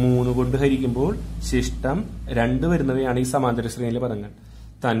 3 കൊണ്ട് ഹരിക്കുമ്പോൾ ശിഷ്ടം 2 വരുന്നവയാണ് ഈ സമാന്തര ശ്രേണിയിലെ പദങ്ങൾ.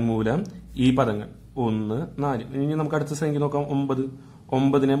 തന്മൂലം ഈ പദങ്ങൾ 1 4. ഇനി നമുക്ക് അടുത്ത സംഖ്യ നോക്കാം 9.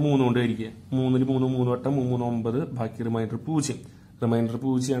 9നെ 3 കൊണ്ട് ഹരിക്കുക. 3 3 വട്ടം 3 9. ബാക്കി റിമൈൻഡർ 0. റിമൈൻഡർ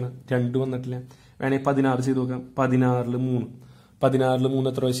 0 ആണ്. 2 വന്നിട്ടില്ല. വേണമെങ്കിൽ 16 ചെയ്ത് നോക്കാം. 16ൽ 3. 16ൽ 3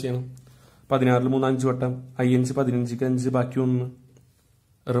 എത്ര പ്രാവശ്യമാണ്? 16ൽ 3 5 വട്ടം. 5 15ക്ക് 5 ബാക്കി 1.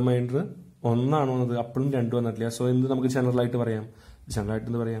 റിമൈൻഡർ 1 ആണ് വന്നത്. അപ്പോഴും 2 വന്നിട്ടില്ല. സോ എന്ത് നമുക്ക് ജനറലായിട്ട് പറയാം? ജനറലായിട്ട്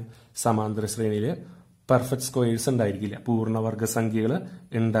എന്ത് പറയാം? സമാന്തര ശ്രേണിയിൽ പെർഫെക്റ്റ് സ്ക്വയേഴ്സ് ഉണ്ടായിരിക്കില്ല, പൂർണ്ണവർഗ സംഖ്യകൾ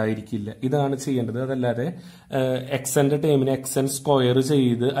ഉണ്ടായിരിക്കില്ല. ഇതാണ് ചെയ്യേണ്ടത്. അതല്ലാതെ എക്സന്റെ ടേമിന് എക്സൻ സ്ക്വയർ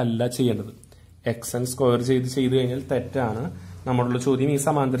ചെയ്ത് അല്ല ചെയ്യേണ്ടത്. എക്സൻ സ്ക്വയർ ചെയ്ത് കഴിഞ്ഞാൽ തെറ്റാണ്. നമ്മളുള്ള ചോദ്യം ഈ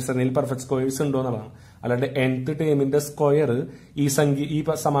സമാന്തര ശ്രേണിയിൽ പെർഫെക്റ്റ് സ്ക്വയേഴ്സ് ഉണ്ടോ എന്നുള്ളതാണ്. അല്ലാണ്ട് nth ടേമിന്റെ സ്ക്വയർ ഈ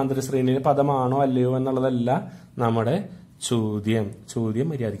സമാന്തര ശ്രേണിയിലെ പദമാണോ അല്ലയോ എന്നുള്ളതല്ല നമ്മുടെ ചോദ്യം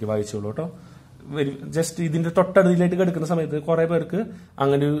മര്യാദയ്ക്ക് വായിച്ചോളൂ കേട്ടോ. ജസ്റ്റ് ഇതിന്റെ തൊട്ടടുതിലായിട്ട് കിടക്കുന്ന സമയത്ത് കുറെ പേർക്ക്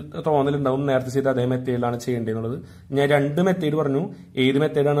അങ്ങനെ ഒരു തോന്നലുണ്ടാവും, നേരത്തെ ചെയ്ത് അതേ മെത്തേഡിലാണ് ചെയ്യേണ്ടതെന്നുള്ളത്. ഞാൻ 2 മെത്തേഡ് പറഞ്ഞു. ഏത്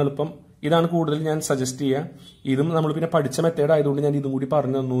മെത്തേഡാണ് എളുപ്പം? ഇതാണ് കൂടുതൽ ഞാൻ സജസ്റ്റ് ചെയ്യുക. ഇതും നമ്മൾ പിന്നെ പഠിച്ച മെത്തേഡ് ആയതുകൊണ്ട് ഞാൻ ഇതും കൂടി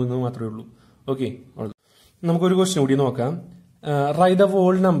പറഞ്ഞു തന്നു എന്ന് മാത്രമേ ഉള്ളൂ. ഓക്കെ, നമുക്കൊരു ക്വസ്റ്റ്യൻ കൂടി നോക്കാം. Write the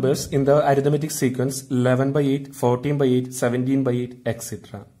whole numbers in the arithmetic sequence 11/8, 14/8, 17/8,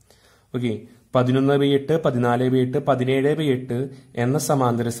 etc. Okay, 11/8, 14/8, 17/8 എന്ന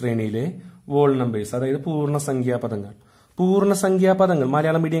സമാന്തര ശ്രേണിയിലെ വോൾ നമ്പേഴ്സ്, അതായത് പൂർണ്ണസംഖ്യാപദങ്ങൾ. പൂർണ്ണസംഖ്യാപദങ്ങൾ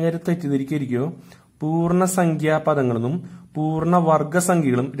മലയാളം മീഡിയംകാർ തെറ്റിദ്ധരിക്കുകയോ? പൂർണ്ണസംഖ്യാപദങ്ങളെന്നും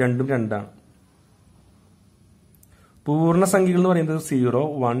പൂർണ്ണവർഗസംഖ്യകളും രണ്ടും രണ്ടാണ്. പൂർണ്ണസംഖ്യകൾ എന്ന് പറയുന്നത് 0,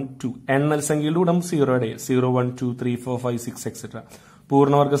 1, 2. എണ്ണൽ സംഖ്യകളുടെ കൂടെ 0 0, 1, 2, 3, 4, 5, 6 എക്സെട്ര.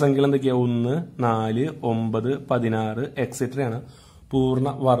 പൂർണ്ണവർഗ സംഖ്യകൾ എന്തൊക്കെയാ? 1, 4, 9, 16 എക്സെട്ര ആണ്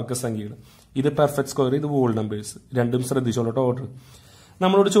പൂർണ്ണവർഗ സംഖ്യകൾ. ഇത് പെർഫെക്റ്റ് സ്ക്വയർ, ഇത് വോൾ നമ്പേഴ്സ്. രണ്ടും ശ്രദ്ധിച്ചോളൂ ഓർഡർ.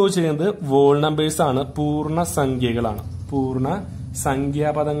 നമ്മളോട് ചോദിച്ചിരിക്കുന്നത് വോൾ നമ്പേഴ്സ് ആണ്, പൂർണ്ണ സംഖ്യകളാണ്. പൂർണ്ണ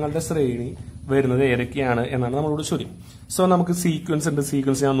സംഖ്യാപദങ്ങളുടെ ശ്രേണി വരുന്നത് ഏതൊക്കെയാണ് എന്നാണ് നമ്മളോട് ചോദ്യം. സോ നമുക്ക് സീക്വൻസ് ഉണ്ട്.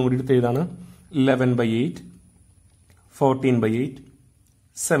 സീക്വൻസ് ഞാൻ ഒന്നുകൂടി എടുത്ത് എഴുതാണ്. 11/8, 14/8,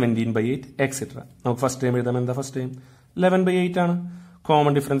 17/8 എക്സെട്ര. നമുക്ക് ഫസ്റ്റ് ടൈം എഴുതാം. എന്താ ഫസ്റ്റ് ടൈം? 11/8 ആണ്.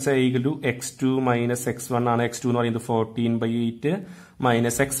 Common difference x2 minus x1 ആണ്. x2 എന്ന് പറയുന്നത് 14/8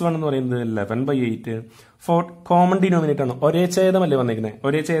 മൈനസ് x1 എന്ന് പറയുന്നത് 11/8. കോമൺ ഡിനോമിനേറ്റർ ആണ്. ഒരേ ഛേദമല്ലേ വന്നിരിക്കുന്നത്?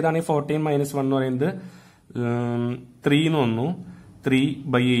 ഒരേ ഛേദമാണ്. 14 മൈനസ് 1 എന്ന് പറയുന്നത് 3 എന്ന് വന്നു.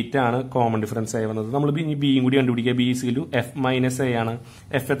 3/8 ആണ് കോമൺ ഡിഫറൻസ് ആയി വന്നത്. നമ്മൾ ഇനി ബിയും കൂടി കണ്ടുപിടിക്കുക. ബി = f മൈനസ് a ആണ്.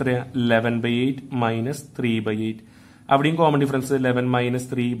 എഫ് എത്രയാ? 11/8 മൈനസ് 3/8. അവിടെയും കോമൺ ഡിഫറൻസ് 11 മൈനസ്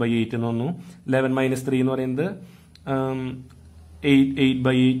 3/8 എന്ന് വന്നു. 11 മൈനസ് 3 എന്ന് പറയുന്നത്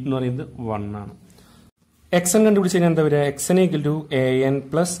 8/8 എന്ന് പറയുന്നത് 1 ആണ്. എക്സൻ കണ്ടുപിടിച്ച് കഴിഞ്ഞാൽ എന്താ വരിക? എക്സൻ = an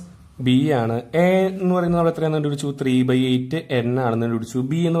പ്ലസ് ബി ആണ്. എ എന്ന് പറയുന്നത് നമ്മൾ എത്രയാണെന്ന് കണ്ടുപിടിച്ചു? 3/8 n ആണെന്ന് കണ്ടുപിടിച്ചു.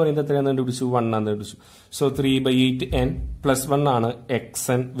 ബി എന്ന് പറയുന്നത് എത്രയാണെന്ന് കണ്ടുപിടിച്ചു? 1 ആണെന്ന് കണ്ടുപിടിച്ചു. സോ 3/8 n പ്ലസ് 1 ആണ്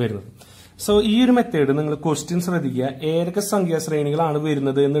എക്സൻ വരുന്നത്. സോ ഈ ഒരു മെത്തേഡ് നിങ്ങൾ ക്വസ്റ്റ്യൻ ശ്രദ്ധിക്കുക. ഏതൊക്കെ സംഖ്യാശ്രേണികളാണ്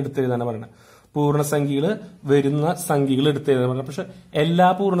വരുന്നത് എന്ന് എടുത്തെഴുതാണ് പറയുന്നത്. പൂർണ്ണസംഖ്യകൾ വരുന്ന സംഖ്യകൾ എടുത്തെഴുതാൻ പറഞ്ഞത്. പക്ഷെ എല്ലാ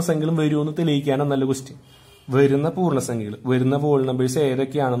പൂർണ്ണസംഖ്യകളും വരുമെന്ന് തെളിയിക്കാനെന്നല്ല ക്വസ്റ്റ്യൻ. വരുന്ന പൂർണ്ണസംഖ്യകൾ, വരുന്ന വോൾ നമ്പേഴ്സ്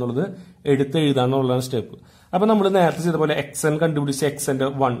ഏതൊക്കെയാണെന്നുള്ളത് എടുത്തെഴുതാന്നുള്ളതാണ് സ്റ്റെപ്പ്. അപ്പൊ നമ്മൾ നേരത്തെ ചെയ്ത പോലെ എക്സൻ കണ്ടുപിടിച്ച് എക്സന്റെ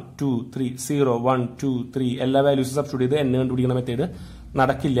 1, 2, 3, 0, 1, 2, 3 എല്ലാ വാല്യൂസും സബ്സ്റ്റിറ്റ്യൂട്ട് ചെയ്ത് n കണ്ടുപിടിക്കുന്ന മെത്തേഡ്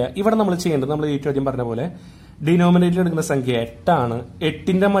നടക്കില്ല. ഇവിടെ നമ്മൾ ചെയ്യേണ്ടത് നമ്മൾ ഏറ്റവും ആദ്യം പറഞ്ഞ പോലെ ഡിനോമിനേറ്റർ എടുക്കുന്ന സംഖ്യ 8 ആണ്.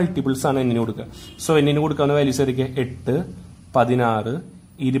 8ന്റെ മൾട്ടിപ്പിൾസ് ആണ് n കൊടുക്കുക. സോ n കൊടുക്കാവുന്ന വാല്യൂസ് ഏതൊക്കെ? 8, 16,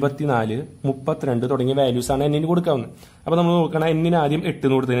 24, 32 തുടങ്ങിയ വാല്യൂസ് ആണ് n കൊടുക്കാവുന്നത്. അപ്പൊ നമ്മൾ നോക്കണം, n ആദ്യം 8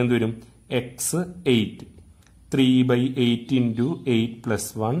 എന്ന് കൊടുത്തതിന് എന്ത് വരും? x 8. 3/8 into 8 plus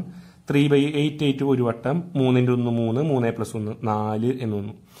 1. 3/8 8 ഒരു വട്ടം. 3 into 1 3, 3 plus 1 4 എന്ന്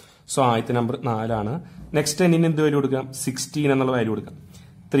വന്നു. സോ ആദ്യത്തെ നമ്പർ 4 ആണ്. നെക്സ്റ്റ് n എന്ത് വാല്യൂ കൊടുക്കാം? 16 എന്നുള്ള വാല്യൂ കൊടുക്കാം.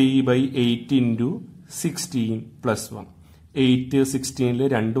 3/8 into 16 plus 1. 8 16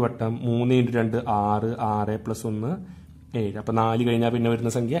 2 വട്ടം. 3 into 2 6, 6 plus 1 7. അപ്പൊ 4 കഴിഞ്ഞാൽ പിന്നെ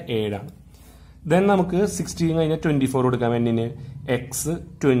വരുന്ന സംഖ്യ 7 ആണ്. ദെൻ നമുക്ക് 16 കഴിഞ്ഞാൽ 24 കൊടുക്കാം. എന്നിന് x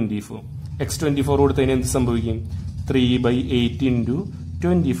 24. x 24 കൊടുത്തതിന് എന്ത് സംഭവിക്കും? 3/8 into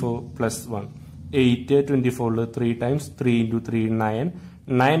 24 plus 1. 8 24 3 times 3 into 3 9.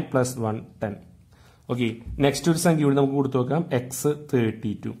 9 plus 1 10. Okay, next ഒരു സംഖ്യ കൂടി നമുക്ക് കൊടുത്തു നോക്കാം. x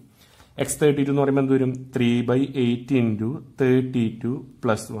 32. x 32 എന്ന് പറയുമ്പോൾ എന്ത് വരും? 3/8 into 32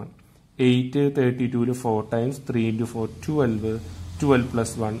 plus 1. 8 32 4 times 3 into 4 12. 12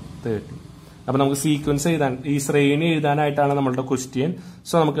 plus 1 30. അപ്പൊ നമുക്ക് സീക്വൻസ് എഴുതാൻ, ഈ ശ്രേണി എഴുതാനായിട്ടാണ് നമ്മളുടെ ക്വസ്റ്റ്യൻ.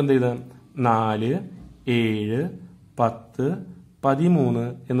 സോ നമുക്ക് എന്ത് എഴുതാം? 4, 7, 10, 13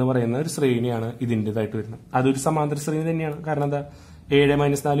 എന്ന് പറയുന്ന ഒരു ശ്രേണിയാണ് ഇതിൻ്റെതായിട്ട് വരുന്നത്. അതൊരു സമാന്തര ശ്രേണി തന്നെയാണ്. കാരണം എന്താ? 7 -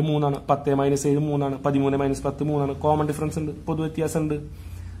 4 3 ആണ്. 10 - 7 3 ആണ്. 13 - 10 3 ആണ്. കോമൺ ഡിഫറൻസ് ഉണ്ട്, പൊതുവ്യത്യാസം ഉണ്ട്.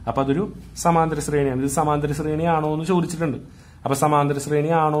 അപ്പൊ അതൊരു സമാന്തര ശ്രേണിയാണ്. ഇത് സമാന്തര ശ്രേണിയാണോ എന്ന് ചോദിച്ചിട്ടുണ്ട്. അപ്പൊ സമാന്തര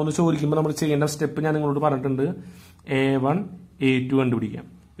ശ്രേണിയാണോ എന്ന് ചോദിക്കുമ്പോൾ നമ്മൾ ചെയ്യേണ്ട സ്റ്റെപ്പ് ഞാൻ നിങ്ങളോട് പറഞ്ഞിട്ടുണ്ട്. A1 A2 കണ്ടുപിടിക്കാം.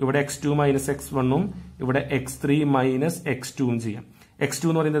 ഇവിടെ x2 മൈനസ് x1ഉം ഇവിടെ x3 മൈനസ് x2ഉം ചെയ്യാം. x2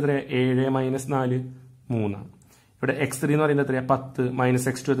 എന്ന് പറയുന്നത് എത്രയാ? 7 മൈനസ് 4 3. ഇവിടെ x3 എന്ന് പറയുന്നത് എത്രയാ? 10 മൈനസ്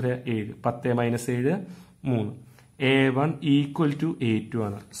x2 എത്രയാ? 7. 10 minus 7 3. a1 equal to a2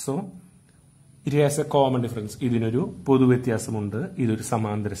 ആണ്. So it has A common difference. ഇതിനൊരു പൊതുവ്യത്യാസമുണ്ട്. ഇതൊരു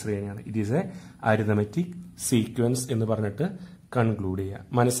സമാന്തര ശ്രേണിയാണ്. It is A arithmetic sequence എന്ന് പറഞ്ഞിട്ട് കൺക്ലൂഡ് ചെയ്യുക.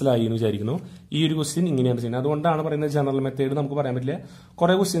 മനസ്സിലായി എന്ന് വിചാരിക്കുന്നു. ഈ ഒരു ക്വസ്റ്റ്യൻ ഇങ്ങനെയാണ് ചെയ്യുന്നത്. അതുകൊണ്ടാണ് പറയുന്നത് ജനറൽ മെത്തേഡ് നമുക്ക് പറയാൻ പറ്റില്ല.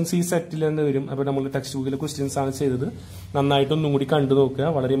 കുറെ ക്വസ്റ്റ്യൻസ് ഈ സെറ്റിൽ തന്നെ വരും. അപ്പോൾ നമ്മൾ ടെക്സ്റ്റ് ബുക്കിലെ ക്വസ്റ്റ്യൻസ് ആണ് ചെയ്തത്. നന്നായിട്ടൊന്നും കൂടി കണ്ടു നോക്കുക.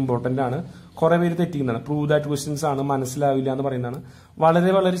 വളരെ ഇമ്പോർട്ടന്റ് ആണ്. കുറെ പേര് തെറ്റിക്കുന്നതാണ്. പ്രൂവ് ദാറ്റ് ക്വസ്റ്റ്യൻസ് ആണ്, മനസ്സിലാവില്ല എന്ന് പറയുന്നതാണ്.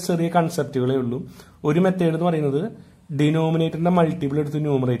 വളരെ വളരെ ചെറിയ കൺസെപ്റ്റുകളേ ഉള്ളൂ. ഒരു മെത്തേഡ് എന്ന് പറയുന്നത് ഡിനോമിനേറ്ററിന്റെ മൾട്ടിപ്പിൾ എടുത്ത്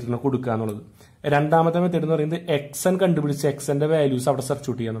ന്യൂമറേറ്ററിന് കൊടുക്കുക എന്നുള്ളത്. രണ്ടാമത്തെ മെത്തേഡ് എന്ന് പറയുന്നത് എക്സൻ കണ്ടുപിടിച്ച് എക്സന്റെ വാല്യൂസ് അവിടെ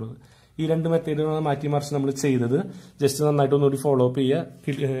സബ്സ്റ്റിറ്റ്യൂട്ട് ചെയ്യുക എന്നുള്ളത്. ഈ രണ്ട് മെത്തേഡുകളാണ് മാറ്റി മറിച്ച് നമ്മൾ ചെയ്തത്. ജസ്റ്റ് നന്നായിട്ട് ഒന്നുകൂടി ഫോളോ അപ്പ്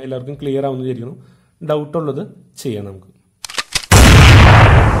ചെയ്യുക. എല്ലാവർക്കും ക്ലിയർ ആവുമെന്ന് വിചാരിക്കുന്നു. ഡൗട്ട് ഉള്ളത് ചെയ്യാം നമുക്ക്.